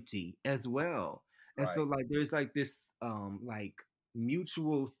empty as well. And so Right. like there's like this like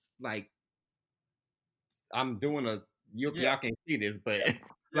mutual like I'm doing a Yeah. y'all can't see this, but Yeah.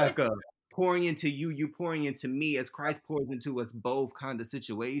 Yeah. like a pouring into you, you pouring into me as Christ pours into us both kind of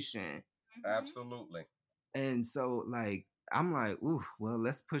situation. Mhm. Absolutely. And so like I'm like, ooh, well,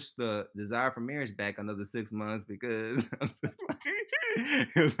 let's push the desire for marriage back another 6 months because I'm just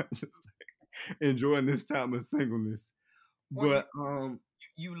like, 'cause I'm just enjoying this time of singleness. Well, But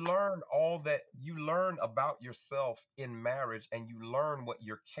you learn all that you learn about yourself in marriage, and you learn what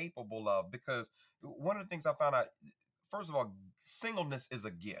you're capable of, because one of the things I found out, first of all, singleness is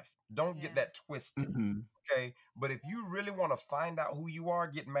a gift. Don't get Yeah. that twisted. mhm, Okay, but if you really want to find out who you are,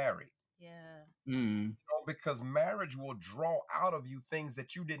 get married. Yeah. mm, Because marriage will draw out of you things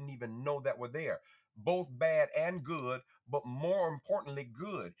that you didn't even know that were there, both bad and good, but more importantly,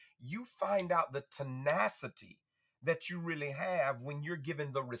 good. You find out the tenacity that you really have when you're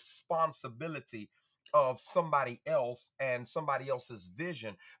given the responsibility of somebody else and somebody else's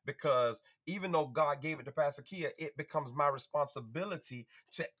vision. Because even though God gave it to Pastor Kia, it becomes my responsibility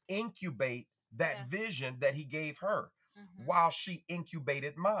to incubate Yeah. that vision that he gave her Mhm. while she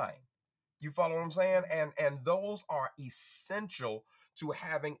incubated mine. You follow what I'm saying? And those are essential to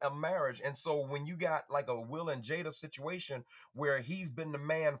having a marriage. And so when you got like a Will and Jada situation where he's been the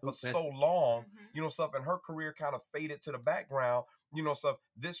man for oh, so that's long, Mhm. stuff, and her career kind of faded to the background, stuff,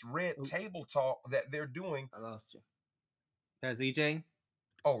 this red oh, table talk that they're doing. I lost you. That's EJ.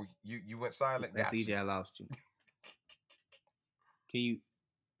 Oh, you went silent. That's Got you. EJ. I lost you. Can you?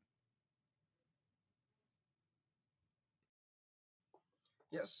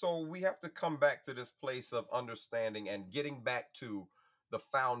 Yeah, so we have to come back to this place of understanding and getting back to the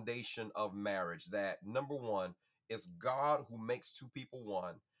foundation of marriage. That number one is God who makes two people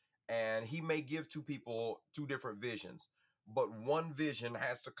one, and He may give two people two different visions, but one vision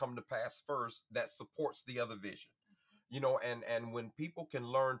has to come to pass first that supports the other vision. And when people can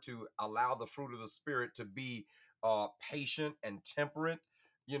learn to allow the fruit of the Spirit to be patient and temperate,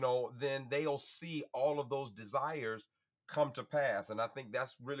 then they'll see all of those desires come to pass. And I think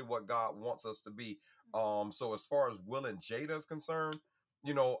that's really what God wants us to be. So as far as Will and Jada is concerned,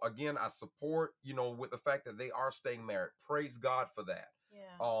 again, I support, with the fact that they are staying married. Praise God for that.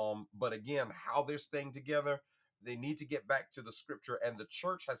 Yeah. But again, how they're staying together, they need to get back to the scripture, and the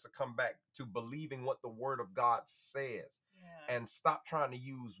church has to come back to believing what the word of God says, Yeah. and stop trying to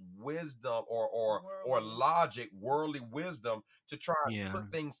use wisdom or Worldly. logic, worldly wisdom, to try and Yeah,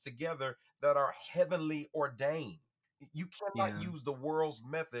 put things together that are heavenly ordained. You cannot yeah, use the world's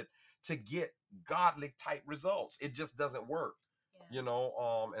method to get godly type results. It just doesn't work, Yeah.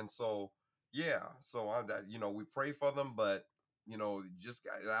 and so yeah, so we pray for them, but just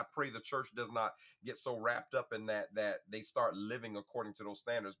and I pray the church does not get so wrapped up in that they start living according to those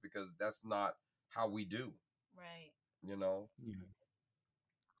standards, because that's not how we do, Right. you know. yeah.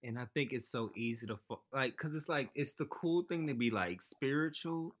 And I think it's so easy to like, cause it's like it's the cool thing to be like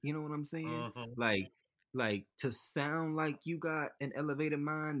spiritual. You know what I'm saying? Hmm. Like to sound like you got an elevated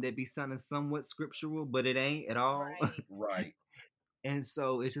mind that be sounding somewhat scriptural, but it ain't at all. Right. Right. And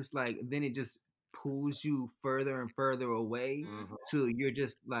so it's just like then it just pulls you further and further away Mhm. Hmm. to you're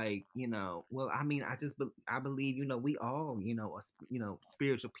just like well I mean I believe we all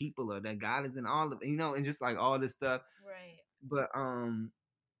spiritual people or that God is in all of and just like all this stuff. Right. But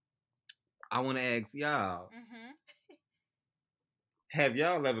I want to ask y'all: Mm-hmm. have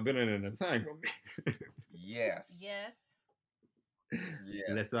y'all ever been in an entanglement? Yes. Yes. Yes.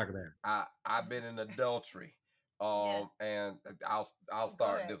 Let's talk about it. I've been in adultery. Yeah. And I'll Go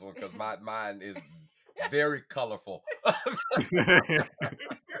start ahead. this one because mine is very colorful.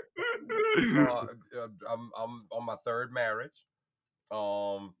 I'm on my third marriage.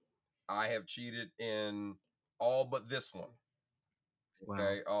 Um, I have cheated in all but this one. Wow.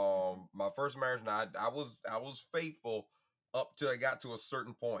 Okay. My first marriage, now I was faithful up till I got to a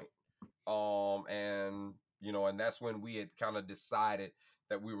certain point. And and that's when we had kind of decided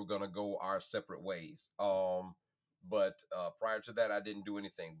that we were gonna go our separate ways. But prior to that, I didn't do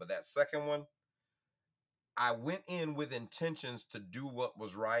anything. But that second one, I went in with intentions to do what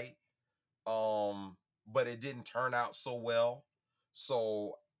was right. But it didn't turn out so well.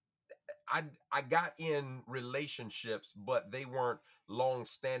 So I got in relationships, but they weren't long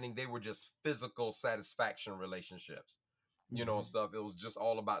standing. They were just physical satisfaction relationships, Mhm. stuff. It was just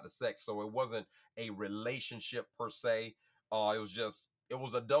all about the sex. So it wasn't a relationship per se. It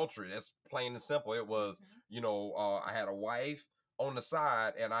was adultery. That's plain and simple. It was, Mm-hmm. I had a wife on the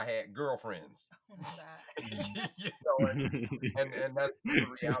side and I had girlfriends. On the Mhm. side. And that's the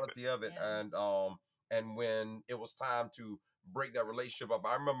reality of it. Yeah. And when it was time to break that relationship up,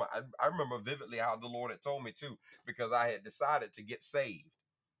 I remember vividly how the Lord had told me too, because I had decided to get saved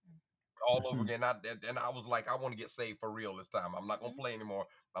all over Mhm. again. And I was like, I want to get saved for real this time. I'm not gonna Mm-hmm. play anymore.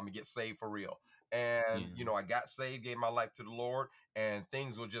 I'm gonna get saved for real. And Yeah. I got saved, gave my life to the Lord, and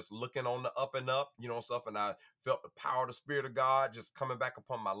things were just looking on the up and up, stuff. And I felt the power of the Spirit of God just coming back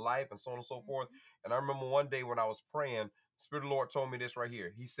upon my life, and so on and so forth. Mm-hmm. And I remember one day when I was praying, Spirit of the Lord told me this right here.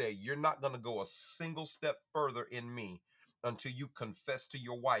 He said, "You're not gonna go a single step further in me until you confess to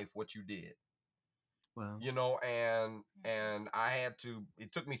your wife what you did." Wow. And I had to,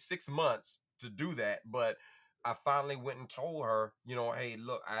 it took me 6 months to do that, but I finally went and told her, hey,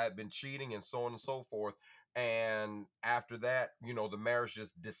 look, I had been cheating and so on and so forth. And after that, the marriage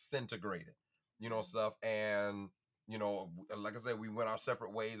just disintegrated, stuff. And like I said, we went our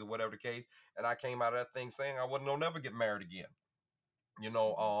separate ways or whatever the case. And I came out of that thing saying I wasn't gonna never get married again.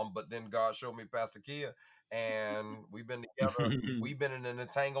 But then God showed me Pastor Kia, and we've been together. We've been in an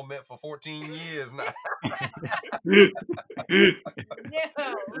entanglement for 14 years now.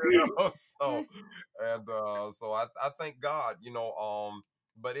 No. So I thank God,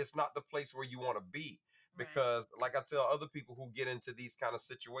 but it's not the place where you want to be, Right. because like I tell other people who get into these kind of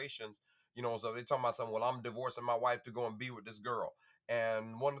situations, so they talking about something, well, I'm divorcing my wife to go and be with this girl.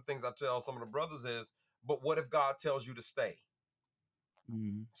 And one of the things I tell some of the brothers is, but what if God tells you to stay?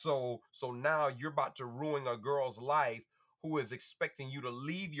 Mhm. So now you're about to ruin a girl's life who is expecting you to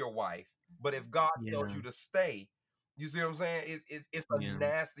leave your wife. But if God tells Yeah. you to stay, you see what I'm saying? It's a Yeah.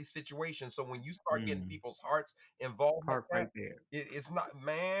 nasty situation. So when you start getting Mm. people's hearts involved like Park right that, there. it's not,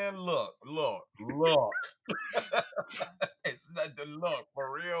 man. Look. Yeah. It's not the look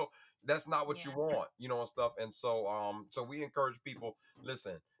for real. That's not what you Yeah. want, and stuff. And so we encourage people,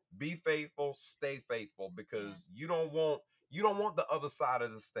 listen, be faithful, stay faithful, Yeah. because you don't want the other side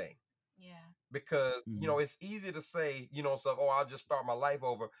of this thing. Yeah. Because Mm. it's easy to say, stuff, oh, I'll just start my life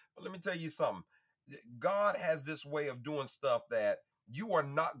over. But let me tell you something. God has this way of doing stuff that you are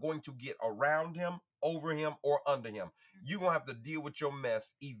not going to get around him, over him, or under him. You're Mm-hmm. going to have to deal with your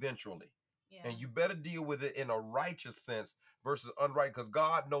mess eventually. Yeah. And you better deal with it in a righteous sense versus unrighteous, because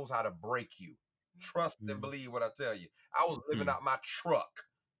God knows how to break you. Trust and Mm. believe what I tell you. I was living Mm. out my truck,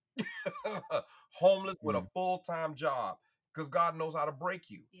 homeless with a Mm. full-time job, because God knows how to break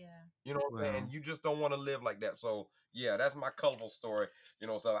you. Yeah. You know what I'm saying? Wow. And you just don't want to live like that. So yeah, that's my colorful story.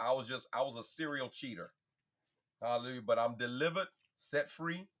 So I was a serial cheater. Hallelujah. But I'm delivered, set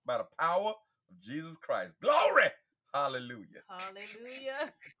free by the power of Jesus Christ. Glory. Hallelujah.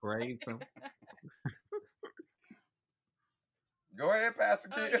 Hallelujah. Praise him. Go ahead, Pastor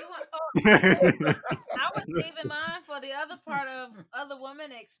Oh, Kid. you want? Oh, I was saving mine for the other part of other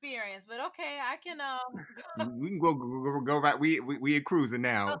women experience, but okay, I can. We can go right. We are cruising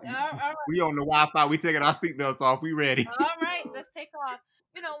now. Okay, all right, We on the Wi-Fi. We taking our seatbelts off. We ready. all right. Let's take off.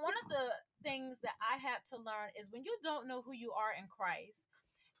 One of the things that I had to learn is when you don't know who you are in Christ,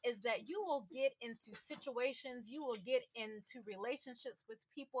 is that you will get into situations, you will get into relationships with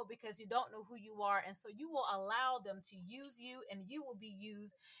people because you don't know who you are. And so you will allow them to use you, and you will be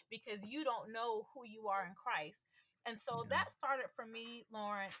used because you don't know who you are in Christ. And so Yeah. that started for me,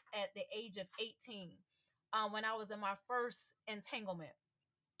 Lawrence, at the age of 18, when I was in my first entanglement.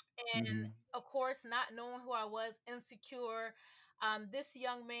 And Mm-hmm. of course, not knowing who I was, insecure. This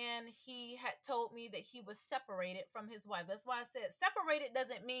young man, he had told me that he was separated from his wife. That's why I said separated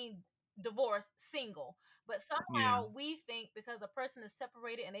doesn't mean divorced, single. But Yeah. somehow we think because a person is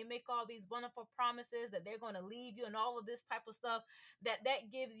separated and they make all these wonderful promises that they're going to leave you and all of this type of stuff, that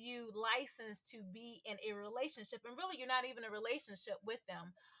gives you license to be in a relationship. And really, you're not even in a relationship with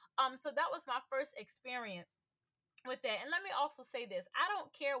them. So that was my first experience with that. And let me also say this: I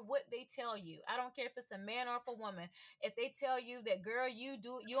don't care what they tell you. I don't care if it's a man or if a woman. If they tell you that, girl, you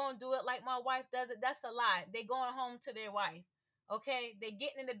don't do it like my wife does it, that's a lie. They going home to their wife. Okay, they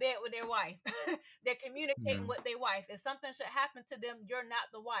getting in the bed with their wife. They're Yeah. communicating with their wife. If something should happen to them, you're not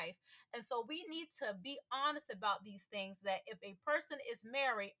the wife. And so we need to be honest about these things, that if a person is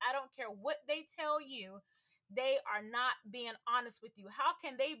married, I don't care what they tell you, they are not being honest with you. How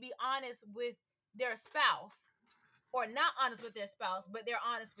can they be honest with their spouse, or not honest with their spouse, but they're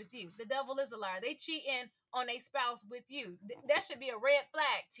honest with you? The devil is a liar. They cheating on a spouse with you. That should be a red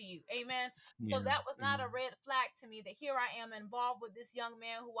flag to you. Amen. So Yeah. that was not Amen. a red flag to me, that here I am involved with this young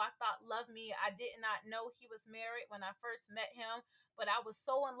man who I thought loved me. I did not know he was married when I first met him, but I was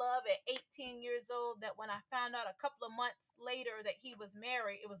so in love at 18 years old that when I found out a couple of months later that he was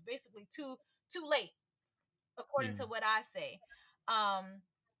married, it was basically too late, according Yeah. to what I say. Um,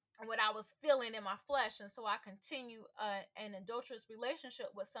 what I was feeling in my flesh, and so I continue an adulterous relationship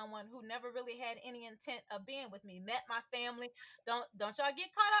with someone who never really had any intent of being with me. Met my family. Don't y'all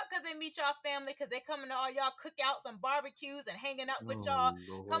get caught up because they meet y'all family, because they coming to all y'all cookouts and barbecues and hanging out with Oh y'all.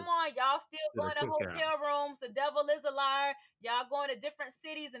 Come Lord. on, y'all still To the going to cookout. hotel rooms. The devil is a liar. Y'all going to different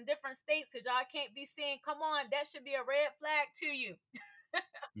cities and different states because y'all can't be seen. Come on, that should be a red flag to you.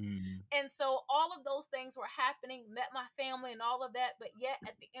 Mm. And so all of those things were happening, met my family and all of that. But yet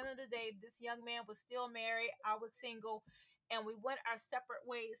at the end of the day, this young man was still married. I was single, and we went our separate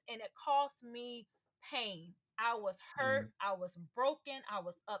ways. And it caused me pain. I was hurt. Yeah. I was broken. I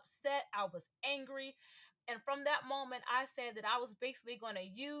was upset. I was angry. And from that moment, I said that I was basically going to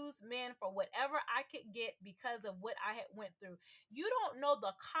use men for whatever I could get because of what I had went through. You don't know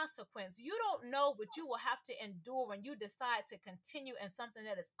the consequence. You don't know what you will have to endure when you decide to continue in something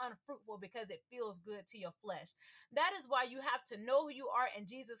that is unfruitful because it feels good to your flesh. That is why you have to know who you are in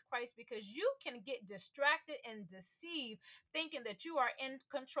Jesus Christ, because you can get distracted and deceived thinking that you are in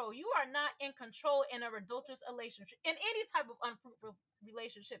control. You are not in control in a adulterous relationship, in any type of unfruitful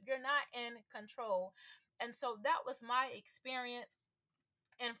relationship. You're not in control. And so that was my experience.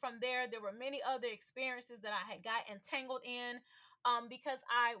 And from there were many other experiences that I had got entangled in, because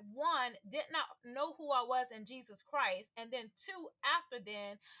I, one, did not know who I was in Jesus Christ, and then two, after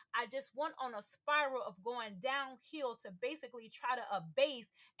then, I just went on a spiral of going downhill to basically try to abase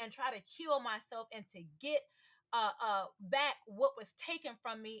and try to kill myself and to get back what was taken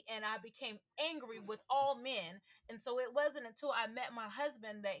from me. And I became angry with all men. And so it wasn't until I met my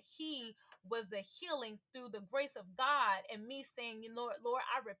husband that he was the healing through the grace of God, and me saying, you know, Lord,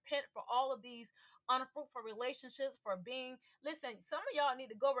 I repent for all of these unfruitful relationships, for being, listen, some of y'all need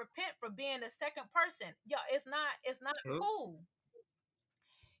to go repent for being the second person. Y'all, it's not Oh. cool.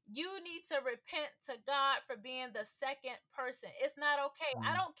 You need to repent to God for being the second person. It's not okay.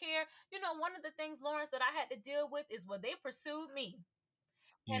 I Mm. don't care. You know, one of the things, Lawrence, that I had to deal with is when they pursued me.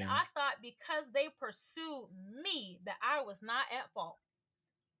 And Yeah. I thought because they pursued me that I was not at fault.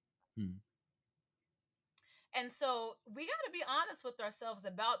 Mm. And so we got to be honest with ourselves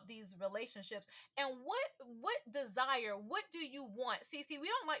about these relationships, and what desire, what do you want? See, we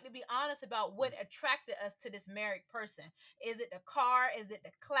don't like to be honest about what attracted us to this married person. Is it the car? Is it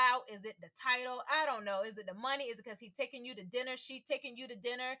the clout? Is it the title? I don't know. Is it the money? Is it because he taking you to dinner? She taking you to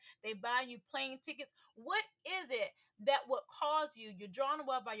dinner? They buying you plane tickets? What is it that would cause you? You're drawn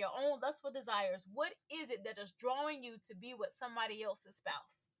away by your own lustful desires. What is it that is drawing you to be with somebody else's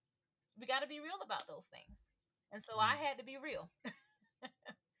spouse? We got to be real about those things. And so I Yeah. had to be real.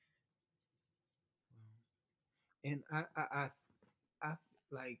 And I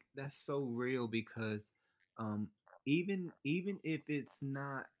like that's so real because um even if it's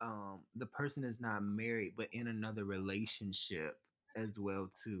not the person is not married but in another relationship as well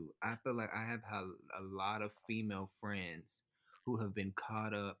too, I feel like I have had a lot of female friends who have been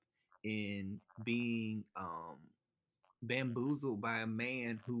caught up in being bamboozled by a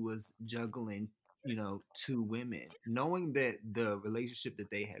man who was juggling, two women, knowing that the relationship that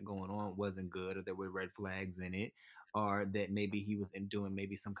they had going on wasn't good, or there were red flags in it, or that maybe he was doing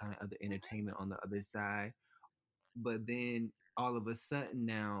maybe some kind of other entertainment on the other side. But then all of a sudden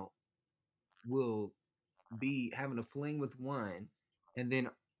now will be having a fling with one, and then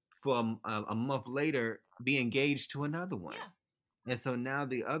for a month later be engaged to another one. Yeah. And so now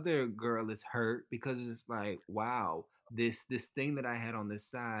the other girl is hurt because it's like, wow, this thing that I had on the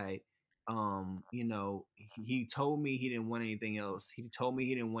side, he told me he didn't want anything else. He told me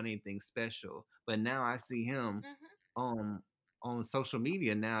he didn't want anything special. But now I see him Mm-hmm. um on social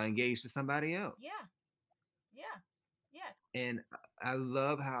media now engaged to somebody else. Yeah. Yeah. Yeah. And I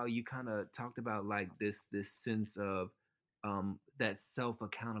love how you kind of talked about like this sense of that self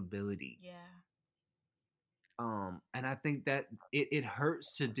accountability. Yeah. And I think that it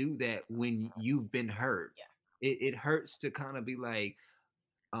hurts to do that when you've been hurt. Yeah. It hurts to kind of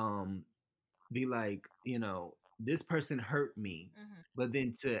um be like, this person hurt me, Mm-hmm. but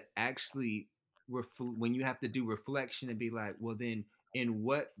then to actually when you have to do reflection and be like, well, then in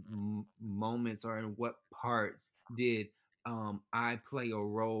what moments or in what parts did I play a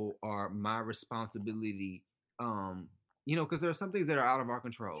role or my responsibility? Because there are some things that are out of our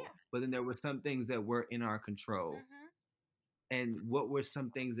control, Yeah. but then there were some things that were in our control. Mm-hmm. And what were some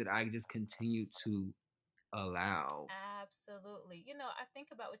things that I just continued to allow? Absolutely. I think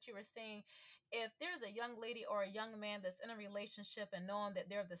about what you were saying. If there's a young lady or a young man that's in a relationship and knowing that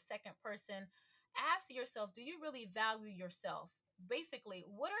they're the second person, ask yourself, do you really value yourself? Basically,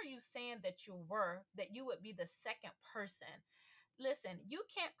 what are you saying that you were that you would be the second person? Listen, you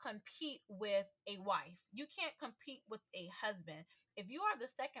can't compete with a wife. You can't compete with a husband. If you are the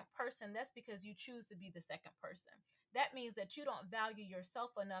second person, that's because you choose to be the second person. That means that you don't value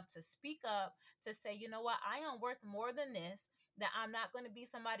yourself enough to speak up, to say, you know what, I am worth more than this, that I'm not going to be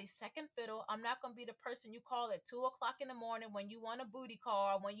somebody's second fiddle. I'm not going to be the person you call at 2 o'clock in the morning when you want a booty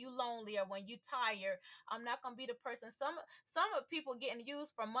call, or when you lonely, or when you tired. I'm not going to be the person. Some of people getting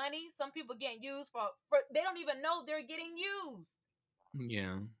used for money. Some people getting used for they don't even know they're getting used.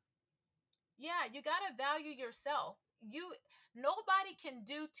 Yeah. Yeah, you got to value yourself. Nobody can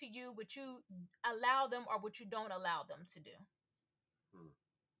do to you what you allow them or what you don't allow them to do.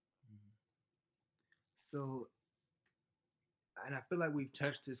 So, and I feel like we've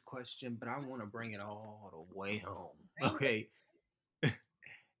touched this question, but I want to bring it all the way home. Bring it. Okay.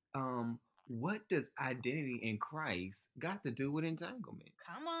 What does identity in Christ got to do with entanglement?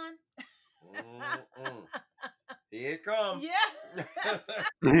 Come on. Mm-mm. Here it comes. Yeah. Come,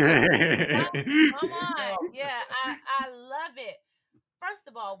 come Here it on. comes. Yeah, I love it. First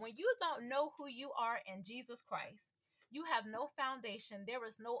of all, when you don't know who you are in Jesus Christ, you have no foundation. There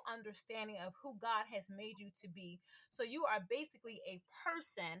is no understanding of who God has made you to be. So you are basically a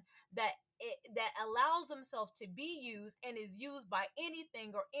person that allows himself to be used and is used by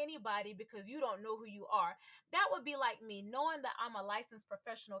anything or anybody because you don't know who you are. That would be like me knowing that I'm a licensed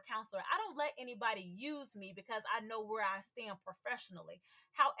professional counselor. I don't let anybody use me because I know where I stand professionally.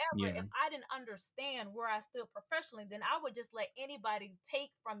 However, Yeah. if I didn't understand where I stood professionally, then I would just let anybody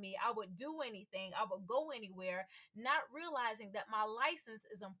take from me. I would do anything. I would go anywhere, not realizing that my license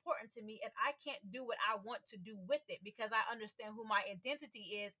is important to me and I can't do what I want to do with it because I understand who my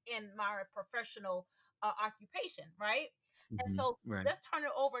identity is in my professional occupation, right? And so Right. let's turn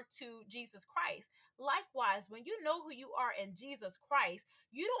it over to Jesus Christ. Likewise, when you know who you are in Jesus Christ,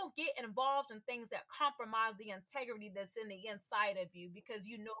 you don't get involved in things that compromise the integrity that's in the inside of you because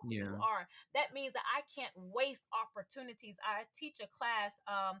you know who you Yeah. are. That means that I can't waste opportunities. I teach a class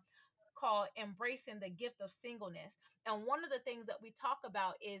called Embracing the Gift of Singleness. And one of the things that we talk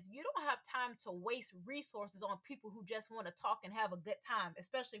about is you don't have time to waste resources on people who just want to talk and have a good time,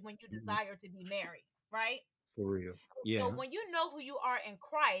 especially when you Mhm. desire to be married, right? For real. So Yeah. when you know who you are in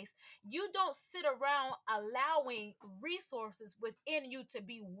Christ, you don't sit around allowing resources within you to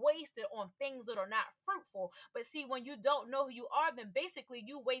be wasted on things that are not fruitful. But see, when you don't know who you are, then basically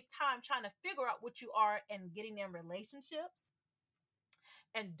you waste time trying to figure out what you are and getting in relationships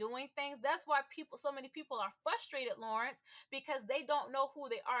and doing things. That's why so many people are frustrated, Lawrence, because they don't know who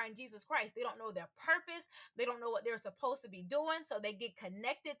they are in Jesus Christ. They don't know their purpose. They don't know what they're supposed to be doing. So they get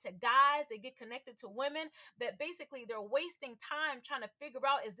connected to guys, they get connected to women that basically they're wasting time trying to figure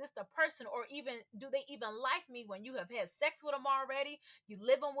out, is this the person, or even do they even like me when you have had sex with them already? You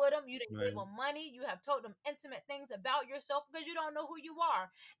living with them, you didn't give Right. them money, you have told them intimate things about yourself because you don't know who you are.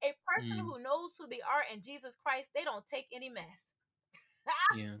 A person Mm. who knows who they are in Jesus Christ, they don't take any mess.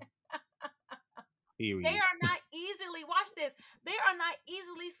 Yeah. They Period. are not easily, watch this, they are not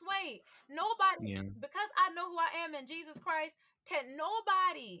easily swayed. Nobody, Yeah. because I know who I am in Jesus Christ,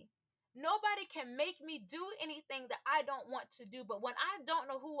 nobody can make me do anything that I don't want to do. But when I don't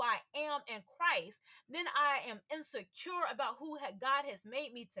know who I am in Christ, then I am insecure about who God has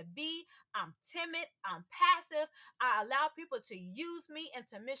made me to be. I'm timid, I'm passive, I allow people to use me and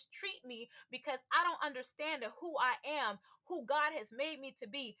to mistreat me because I don't understand who I am, who God has made me to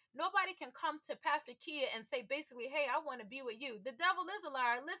be. Nobody can come to Pastor Kia and say basically, hey, I want to be with you. The devil is a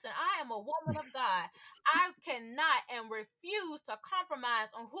liar. Listen, I am a woman of God. I cannot and refuse to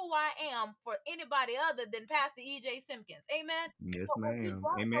compromise on who I am for anybody other than Pastor EJ Simpkins. Amen. Yes, But when you ma'am.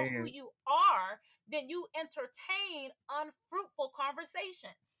 don't know who Amen. you are, then you entertain unfruitful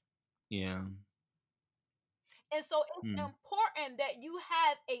conversations. Yeah. And so it's Hmm. important that you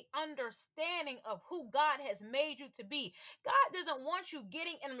have a understanding of who God has made you to be. God doesn't want you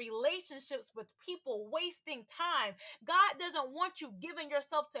getting in relationships with people wasting time. God doesn't want you giving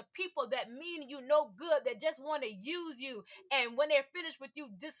yourself to people that mean you no good, that just want to use you. And when they're finished with you,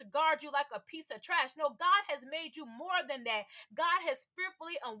 disregard you like a piece of trash. No, God has made you more than that. God has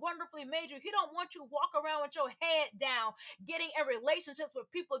fearfully and wonderfully made you. He don't want you walk around with your head down, getting in relationships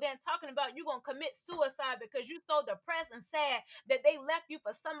with people, then talking about you gonna commit suicide because you so depressed and sad that they left you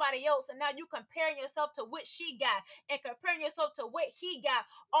for somebody else, and now you comparing yourself to what she got and comparing yourself to what he got,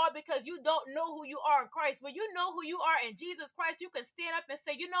 all because you don't know who you are in Christ. When you know who you are in Jesus Christ, you can stand up and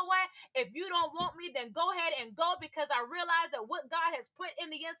say, you know what, if you don't want me, then go ahead and go, because I realize that what God has put in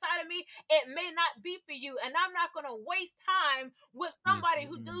the inside of me, it may not be for you, and I'm not going to waste time with Yes, somebody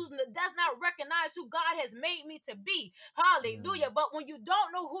who ma'am. does not recognize who God has made me to be. Yeah. Hallelujah. But when you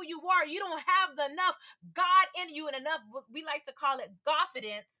don't know who you are, you don't have enough God in you and enough, we like to call it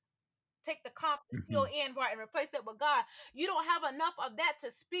confidence. Take the Mhm. CON part and replace that with God. You don't have enough of that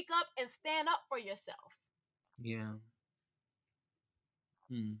to speak up and stand up for yourself. Yeah.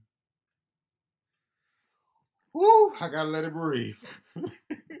 Hmm. Woo! I gotta let it breathe.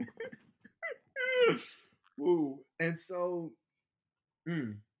 Woo! And so,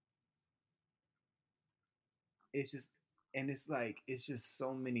 mm, it's just, and it's like it's just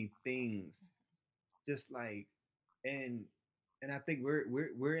so many things, just like, and and I think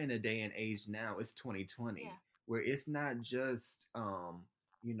we're in a day and age now. It's Yeah. 2020, where it's not just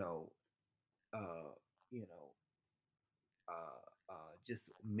you know uh you know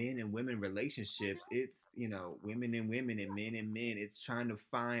just men and women relationships. It's women and women and men. It's trying to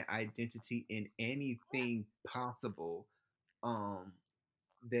find identity in anything possible um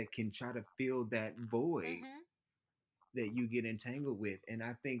that can try to fill that void Mm-hmm. that you get entangled with. And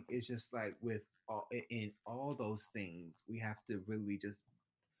I think it's just like with all in all those things, we have to really just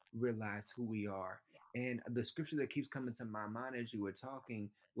realize who we are. And the scripture that keeps coming to my mind as you were talking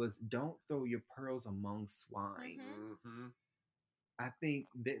was, don't throw your pearls among swine. Mm-hmm. Mm-hmm. I think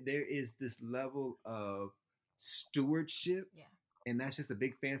that there is this level of stewardship, Yeah. and that's just a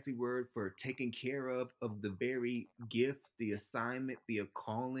big fancy word for taking care of the very gift, the assignment, the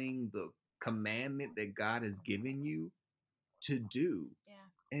calling, the commandment that God has given you to do. Yeah.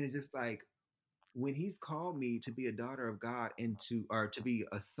 And it's just like, when he's called me to be a daughter of God and to be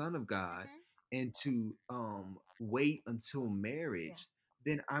a son of God Mm-hmm. and to wait until Yeah. marriage,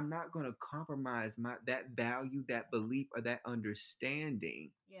 then I'm not going to compromise my that value, that belief, or that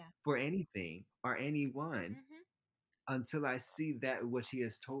understanding Yeah. for anything or anyone Mm-hmm. until I see that what he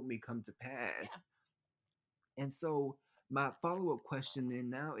has told me come to Yeah. pass. And so my follow-up question then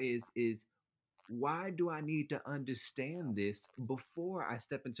now is why do I need to understand this before I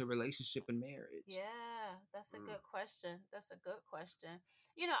step into relationship and marriage? Yeah, that's a Mm. good question. That's a good question.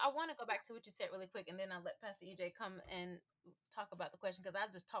 You know, I want to go back to what you said really quick, and then I'll let Pastor EJ come and talk about the question, because I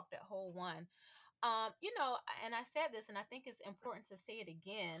just talked that whole one. And I said this, and I think it's important to say it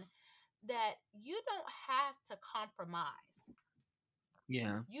again, that you don't have to compromise.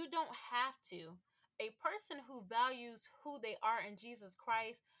 Yeah. You don't have to. A person who values who they are in Jesus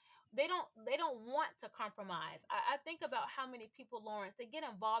Christ, they don't want to compromise. I think about how many people, Lawrence, they get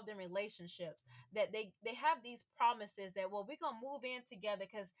involved in relationships that they have these promises that, well, we're gonna move in together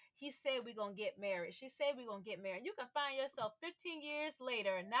because he said we're gonna get married. She said we're gonna get married. You can find yourself 15 years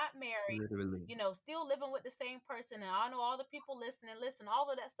later not married, Literally. still living with the same person. And I know all the people listening, listen, all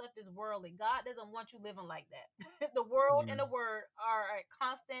of that stuff is worldly. God doesn't want you living like that. The world Yeah. and the word are at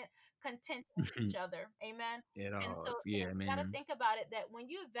constant contention with each other. Amen. At And all. so Yeah, you got to man. think about it, that when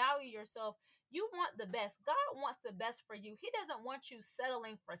you value yourself, you want the best. God wants the best for you. He doesn't want you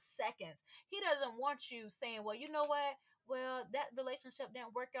settling for seconds. He doesn't want you saying, well, you know what? Well, that relationship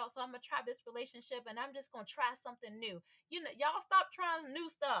didn't work out, so I'm gonna try this relationship, and I'm just gonna try something new. Y'all stop trying new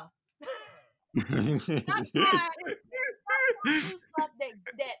stuff. Stop trying new stuff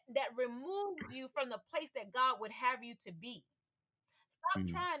that removes you from the place that God would have you to be. Stop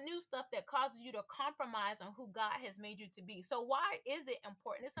Mm, trying new stuff that causes you to compromise on who God has made you to be. So why is it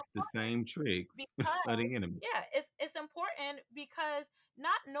important? It's it's the important same tricks of because, the enemy. yeah, it's important because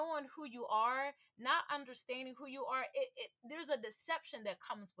not knowing who you are, not understanding who you are, there's a deception that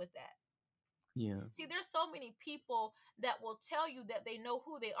comes with that. Yeah. See, there's so many people that will tell you that they know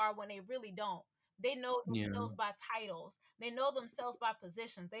who they are when they really don't. They know Yeah. themselves by titles. They know themselves by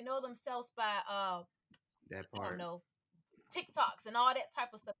positions. They know themselves by That I don't part. know, TikToks and all that type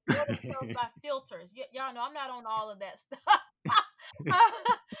of stuff. Know themselves by filters. Y'all know I'm not on all of that stuff.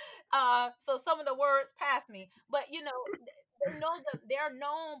 So some of the words pass me, but they know them. They're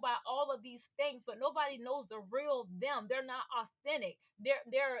known by all of these things, but nobody knows the real them. They're not authentic.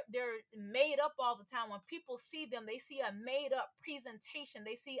 They're made up all the time. When people see them, they see a made up presentation.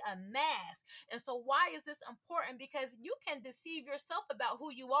 They see a mask. And so why is this important? Because you can deceive yourself about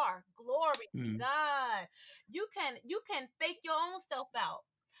who you are. Glory to Mm. God. You can fake your own self out,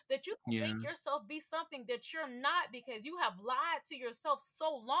 that you can Yeah. make yourself be something that you're not, because you have lied to yourself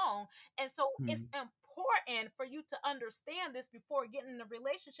so long. And so it's Mm. important for you to understand this before getting in a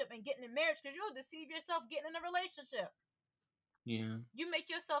relationship and getting in marriage, because you'll deceive yourself getting in a relationship. Yeah. You make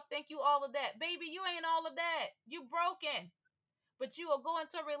yourself think you all of that. Baby, you ain't all of that. You broken. But you will go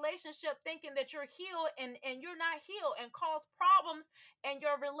into a relationship thinking that you're healed, and you're not healed, and cause problems, and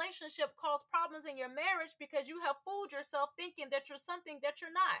your relationship cause problems in your marriage because you have fooled yourself thinking that you're something that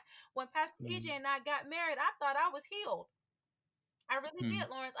you're not. When Pastor EJ Mm. and I got married, I thought I was healed. I really Mm. did,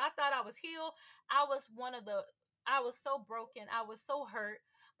 Lawrence. I thought I was healed. I was one of the I was so broken. I was so hurt.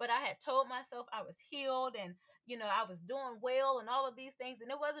 But I had told myself I was healed, and I was doing well and all of these things. And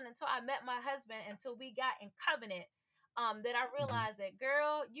it wasn't until I met my husband, until we got in covenant, that I Mhm. realized that,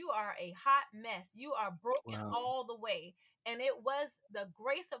 girl, you are a hot mess. You are broken Wow. all the way. And it was the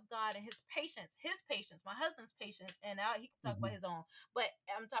grace of God and his patience, my husband's patience, and he can talk about Mhm. his own. But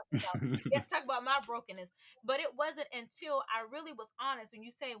I'm talking about yeah, talk about my brokenness. But it wasn't until I really was honest. And you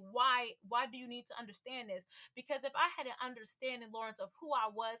say, why do you need to understand this? Because if I had an understanding, Lawrence, of who I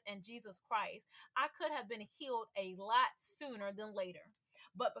was in Jesus Christ, I could have been healed a lot sooner than later.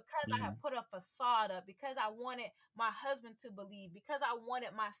 But because I Yeah. had put a facade up, because I wanted my husband to believe, because I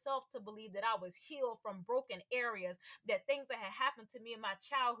wanted myself to believe that I was healed from broken areas, that things that had happened to me in my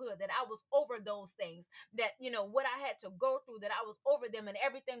childhood, that I was over those things, that what I had to go through, that I was over them, and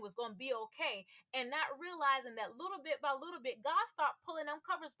everything was going to be okay. And not realizing that little bit by little bit, God started pulling them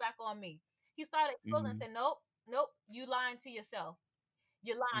covers back on me. He started exposing and Mhm. said, nope, nope, you lying to yourself.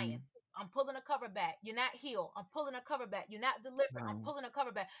 You're lying. Mm. I'm pulling a cover back. You're not healed. I'm pulling a cover back. You're not delivered. I'm Wow. pulling a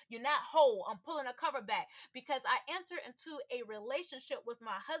cover back. You're not whole. I'm pulling a cover back. Because I entered into a relationship with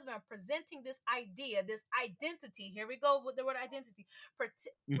my husband, presenting this idea, this identity. Here we go with the word identity.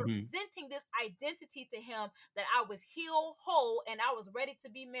 Mhm. Presenting this identity to him, that I was healed, whole, and I was ready to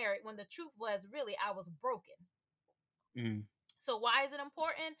be married, when the truth was, really, I was broken. Mm. So why is it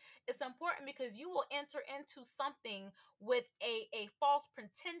important? It's important because you will enter into something with a false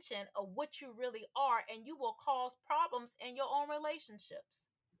pretension of what you really are, and you will cause problems in your own relationships.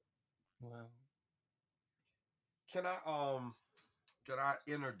 Wow. Can I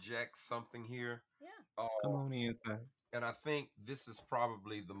interject something here? Yeah. Come Uh, on in, sir. and I think this is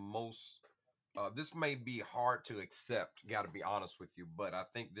probably the most. This may be hard to accept. Got to be honest with you, but I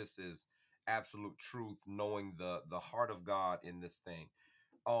think this is absolute truth. Knowing the heart of God in this thing,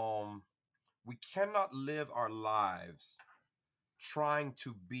 um, we cannot live our lives trying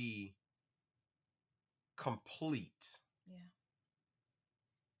to be complete, Yeah.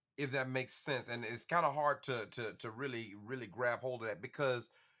 if that makes sense. And it's kind of hard to really grab hold of that, because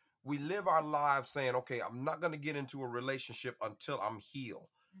we live our lives saying, okay, I'm not going to get into a relationship until I'm healed.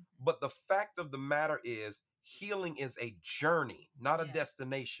 Mm-hmm. But the fact of the matter is, healing is a journey, not a Yeah.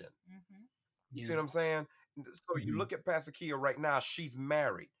 destination. Mm-hmm. You see Yeah. what I'm saying? So you Mhm. look at Pastor Kia right now, she's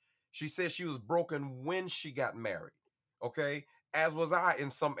married. She says she was broken when she got married. Okay. As was I in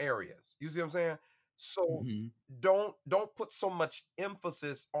some areas. You see what I'm saying? So Mhm. don't put so much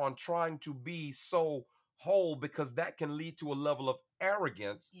emphasis on trying to be so whole, because that can lead to a level of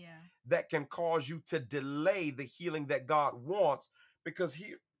arrogance Yeah. that can cause you to delay the healing that God wants. Because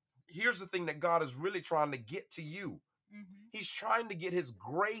here's the thing that God is really trying to get to you. Mm-hmm. He's trying to get his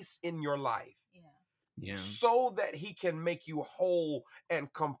grace in your life Yeah. Yeah. so that he can make you whole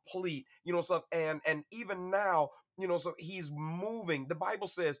and complete, so and even now, so he's moving. The Bible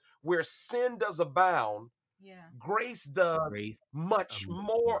says, where sin does abound, Yeah. grace does Grace. much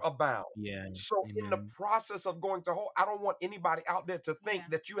more abound. Yeah. So in the Amen. process of going to whole, I don't want anybody out there to think Yeah.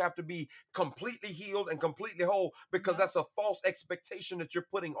 that you have to be completely healed and completely whole, because No. that's a false expectation that you're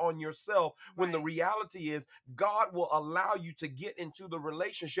putting on yourself, when the Right. reality is God will allow you to get into the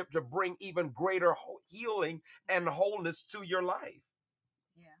relationship to bring even greater healing and Right. wholeness to your life.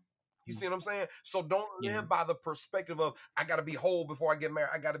 Yeah. You Mm. see what I'm saying? So don't Yeah. live by the perspective of, I got to be whole before I get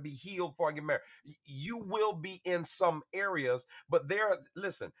married. I got to be healed before I get married. You will be in some areas, but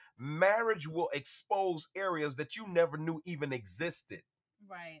listen, marriage will expose areas that you never knew even existed.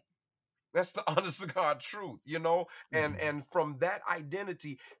 Right. That's the honest to God truth, and from that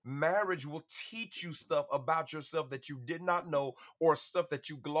identity, marriage will teach you stuff about yourself that you did not know, or stuff that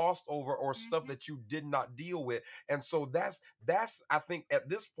you glossed over, or stuff Mm-hmm. that you did not deal with. And so that's I think at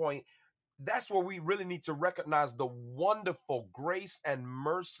this point, that's where we really need to recognize the wonderful grace and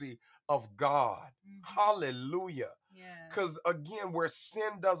mercy of God. Mm-hmm. Hallelujah. Yes. Because again, where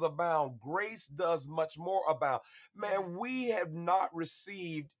sin does abound, grace does much more abound. Yes. Man, we have not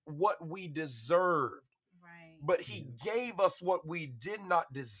received what we deserved, Right. but he gave us what we did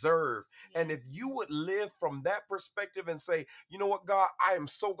not deserve. And Yes. if you would live from that perspective and say, you know what, God, I am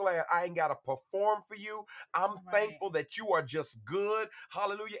so glad I ain't got to perform for you. I'm Right. thankful that you are just good.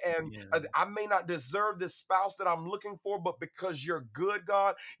 Hallelujah. And Yeah. I may not deserve this spouse that I'm looking for, but because you're good,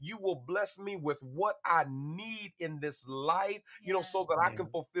 God, you will bless me with what I need in this life, Yes. so that I Yeah. can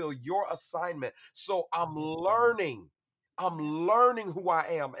fulfill your assignment. So I'm Yeah. learning. I'm Yep. learning who I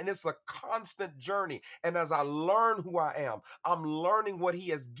am, and it's a constant journey. And as I learn who I am, I'm learning what he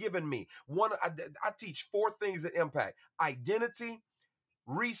has given me. I teach four things that impact: identity,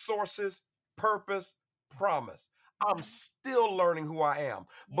 resources, purpose, promise. I'm Mm-hmm. still learning who I am,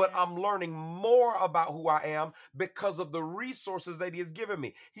 but Yes. I'm learning more about who I am because of the resources that he has given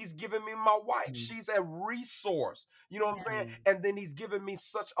me. He's given me my wife. Mm, She's a resource. You know what I'm Yes. saying? mm, And then he's given me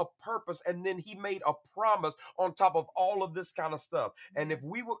such a purpose. And then he made a promise on top of all of this kind of stuff. And if Yes.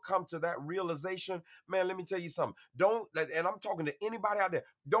 we would come to that realization, man, let me tell you something. Don't, and I'm talking to anybody out there,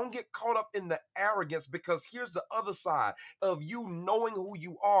 don't get caught up in the arrogance, because here's the other side of you knowing who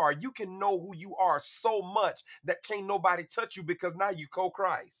you are. You can know who you are so much that can't nobody touch you, because now you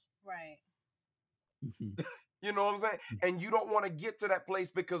co-Christ. Right. mhm, You know what I'm saying? And you don't want to get to that place,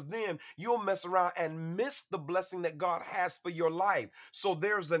 because then you'll mess around and miss the blessing that God has for your life. So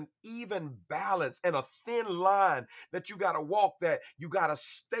there's an even balance and a thin line that you got to walk, that you got to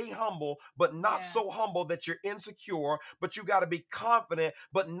stay humble, but not Yeah. so humble that you're insecure, but you got to be confident,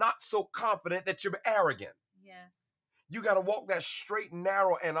 but not so confident that you're arrogant. Yes. You got to walk that straight and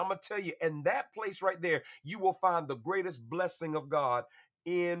narrow. And I'm going to tell you, in that place right there, you will find the greatest blessing of God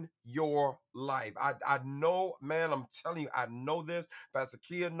in your life. I know, man, I'm telling you, I know this. Pastor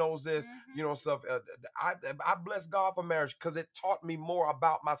Kia knows this, Mm-hmm. stuff. I bless God for marriage, because it taught me more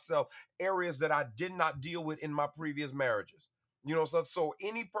about myself, areas that I did not deal with in my previous marriages. So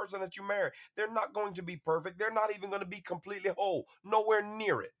any person that you marry, they're not going to be perfect. They're not even going to be completely whole, nowhere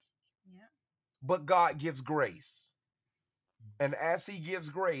near it. Yeah. But God gives grace. And as he gives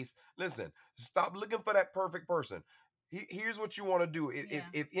grace, listen, stop looking for that perfect person. Here's what you want to do. Yeah.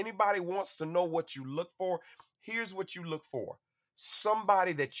 If anybody wants to know what you look for, here's what you look for: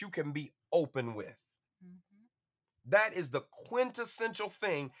 somebody that you can be open with. Mm-hmm. That is the quintessential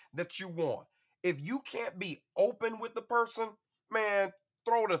thing that you want. If you can't be open with the person, man,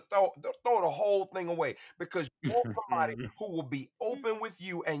 throw the whole thing away, because you want somebody mhm, who will be open with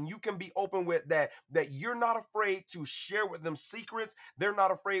you, and you can be open with, that you're not afraid to share with them secrets. They're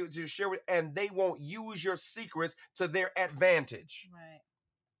not afraid to share with, and they won't use your secrets to their advantage Right.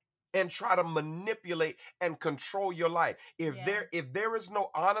 and try to manipulate and control your life. If Yeah. there is no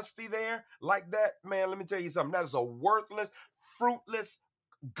honesty there like that, man, let me tell you something. That is a worthless, fruitless,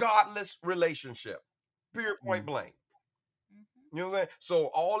 godless relationship. Yep. Period, point blank. Mm-hmm. You know what I'm saying? So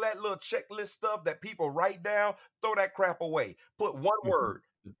all that little checklist stuff that people write down, throw that crap away. Put one mhm. word: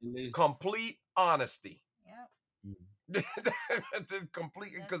 The list. complete honesty. Yep. Mm,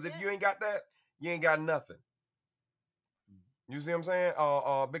 Complete, That's because if it. you ain't got that, you ain't got nothing. mm, You see what I'm saying?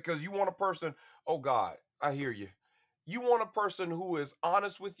 Because you want a person, oh God, I hear you. You want a person who is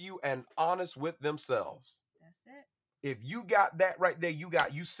honest with you and honest with themselves. That's it. If you got that right there,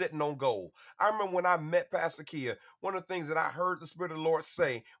 you sitting on gold. I remember when I met Pastor Kia, one of the things that I heard the Spirit of the Lord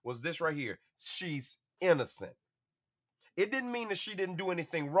say was this right here: she's innocent. It didn't mean that she didn't do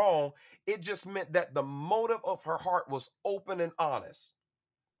anything wrong. It just meant that the motive of her heart was open and honest.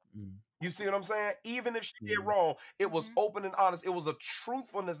 mm, You see what I'm saying? Even if she did yeah. wrong, it was Mm-hmm. open and honest. It was a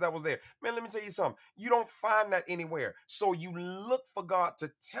truthfulness that was there. Man, let me tell you something. You don't find that anywhere. So you look for God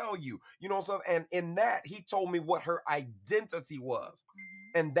to tell you, something. And in that, he told me what her identity was.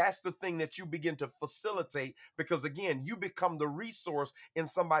 Mm-hmm. And that's the thing that you begin to facilitate, because again, you become the resource in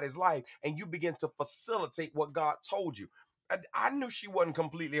somebody's life, and you begin to facilitate what God told you. I knew she wasn't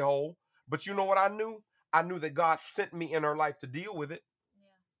completely whole, but you know Yeah. what I knew? I knew that God sent me in her life to deal with it.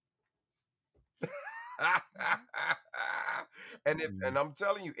 Yeah. Mm-hmm. And Mm, I'm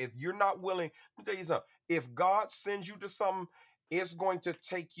telling you, if you're not willing, let me tell you something. If God sends you to something, it's going to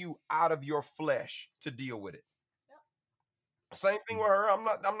take you out of your flesh to deal with it. Yep. Same thing with her. I'm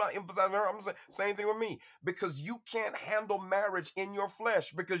not emphasizing her. I'm saying same thing with me. Because you can't handle marriage in your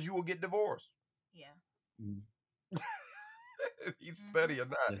flesh because you will get divorced. Yeah. Mm. He's studying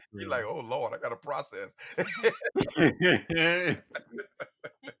that. That's He's real. like, oh Lord, I gotta process.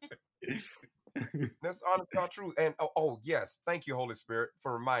 That's honest, not true. And yes, thank you, Holy Spirit,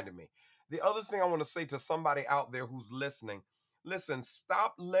 for reminding me. The other thing I want to say to somebody out there who's listening, listen,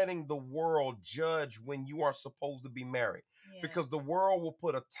 stop letting the world judge when you are supposed to be married. Yeah. Because the world will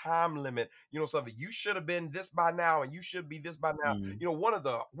put a time limit, something you should have been this by now, and you should be this by now. Mm.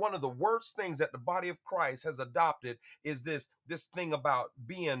 One of the worst things that the body of Christ has adopted is this thing about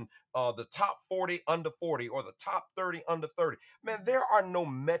being the top 40 under 40 or the top 30 under 30. Man, there are no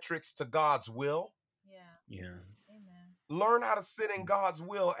metrics to God's will. Yeah. Yeah. Amen. Learn how to sit in God's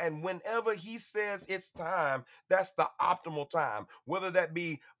will. And whenever he says it's time, that's the optimal time. Whether that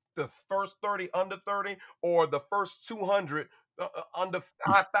be the first 30 under 30 or the first 200 under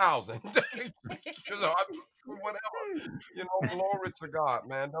 5,000. Whatever. Glory to God,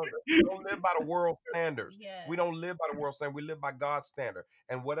 man. We don't live by the world standards. Yes. We don't live by the world standard. We live by God's standard.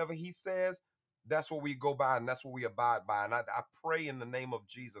 And whatever he says, that's what we go by and that's what we abide by. And I pray in the name of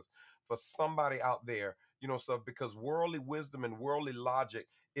Jesus for somebody out there, so because worldly wisdom and worldly logic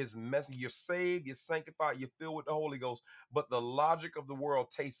is messy. You're saved, you're sanctified, you're filled with the Holy Ghost, but the logic of the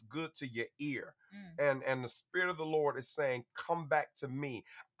world tastes good to your ear. And the Spirit of the Lord is saying, come back to me.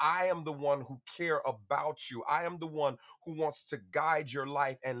 I am the one who care about you. I am the one who wants to guide your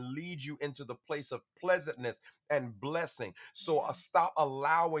life and lead you into the place of pleasantness and blessing. So stop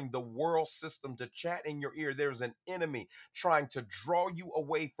allowing the world system to chat in your ear. There's an enemy trying to draw you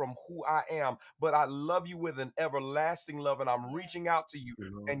away from who I am, but I love you with an everlasting love, and I'm reaching out to you,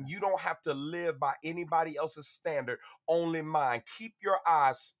 and you don't have to live by anybody else's standard, only mine. Keep your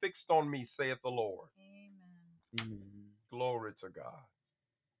eyes fixed on me, saith the Lord. Amen. Glory to God.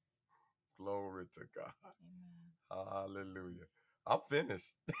 Glory to God. Amen. Hallelujah. I'm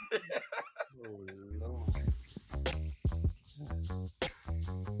finished. Oh, Lord.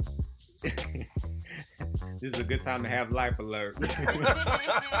 This is a good time to have life alert.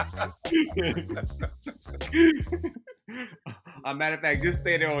 A matter of fact, just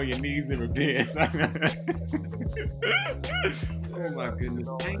stay there on your knees and repent. Oh my goodness.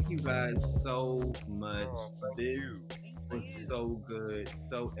 Thank you guys so much. This was so good,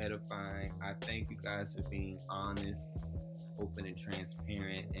 so edifying. I thank you guys for being honest, open, and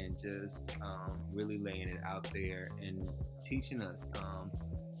transparent, and just really laying it out there and teaching us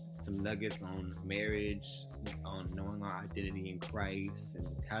some nuggets on marriage, on knowing our identity in Christ, and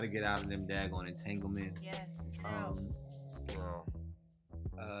how to get out of them daggone entanglements. Yes.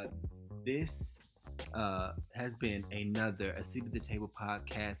 This has been another A Seat at the Table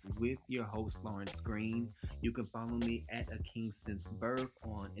podcast with your host, Lawrence Green. You can follow me at A King Since Birth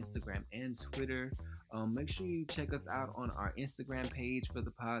on Instagram and Twitter. Make sure you check us out on our Instagram page for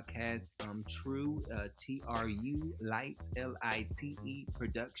the podcast, True, TRU, Light, LITE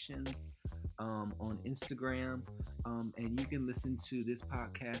Productions on Instagram. And you can listen to this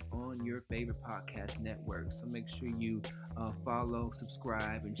podcast on your favorite podcast network. So make sure you follow,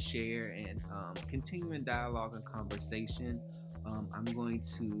 subscribe, and share, and continue in dialogue and conversation. I'm going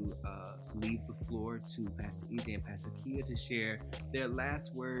to leave the floor to Pastor EJ and Pastor Kia to share their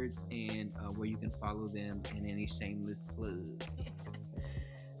last words and where you can follow them and any shameless plugs.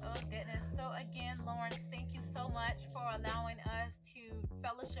 Oh, goodness. So, again, Lawrence, thank you so much for allowing us to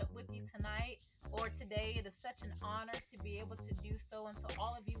fellowship with you tonight or today. It is such an honor to be able to do so. And to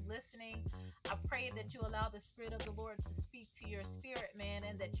all of you listening, I pray that you allow the Spirit of the Lord to speak to your spirit, man,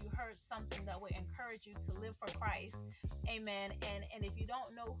 and that you heard something that would encourage you to live for Christ. Amen. And if you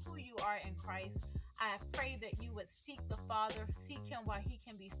don't know who you are in Christ, I pray that you would seek the Father, seek him while he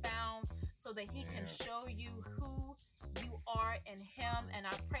can be found, so that he can show you who you are in him. And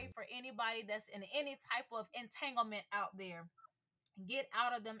I pray for anybody that's in any type of entanglement out there. Get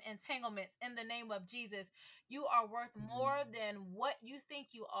out of them entanglements in the name of Jesus. You are worth more than what you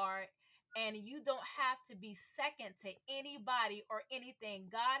think you are. And you don't have to be second to anybody or anything.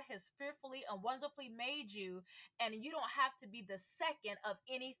 God has fearfully and wonderfully made you, and you don't have to be the second of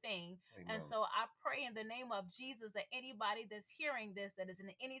anything. Amen. And so I pray in the name of Jesus that anybody that's hearing this, that is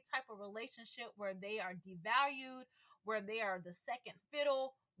in any type of relationship where they are devalued, where they are the second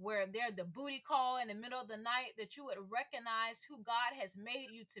fiddle, where they're the booty call in the middle of the night, that you would recognize who God has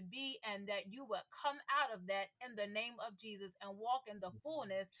made you to be, and that you would come out of that in the name of Jesus and walk in the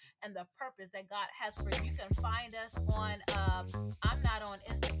fullness and the purpose that God has for you. You can find us on, I'm not on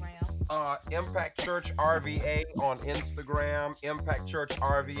Instagram. Impact Church RVA on Instagram, Impact Church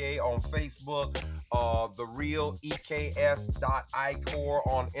RVA on Facebook. the real EKS.icore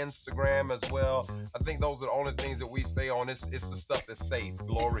on Instagram as well. I think those are the only things that we stay on. It's the stuff that's safe.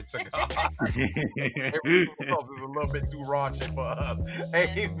 Glory to God. Everything else is a little bit too raunchy for us.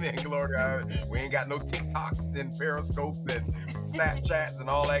 Amen. Glory to God. We ain't got no TikToks and Periscopes and Snapchats and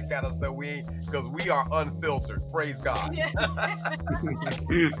all that kind of stuff. We ain't, because we are unfiltered. Praise God. Yes.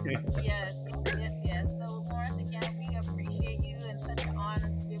 Yes. So, Lawrence, again, we appreciate you, and such an honor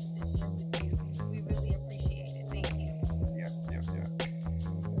to be able to share with you. We really appreciate it. Thank you.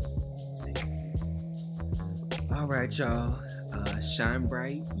 All right, y'all. Shine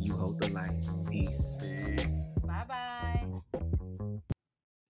bright. You hold the light. Peace. Peace.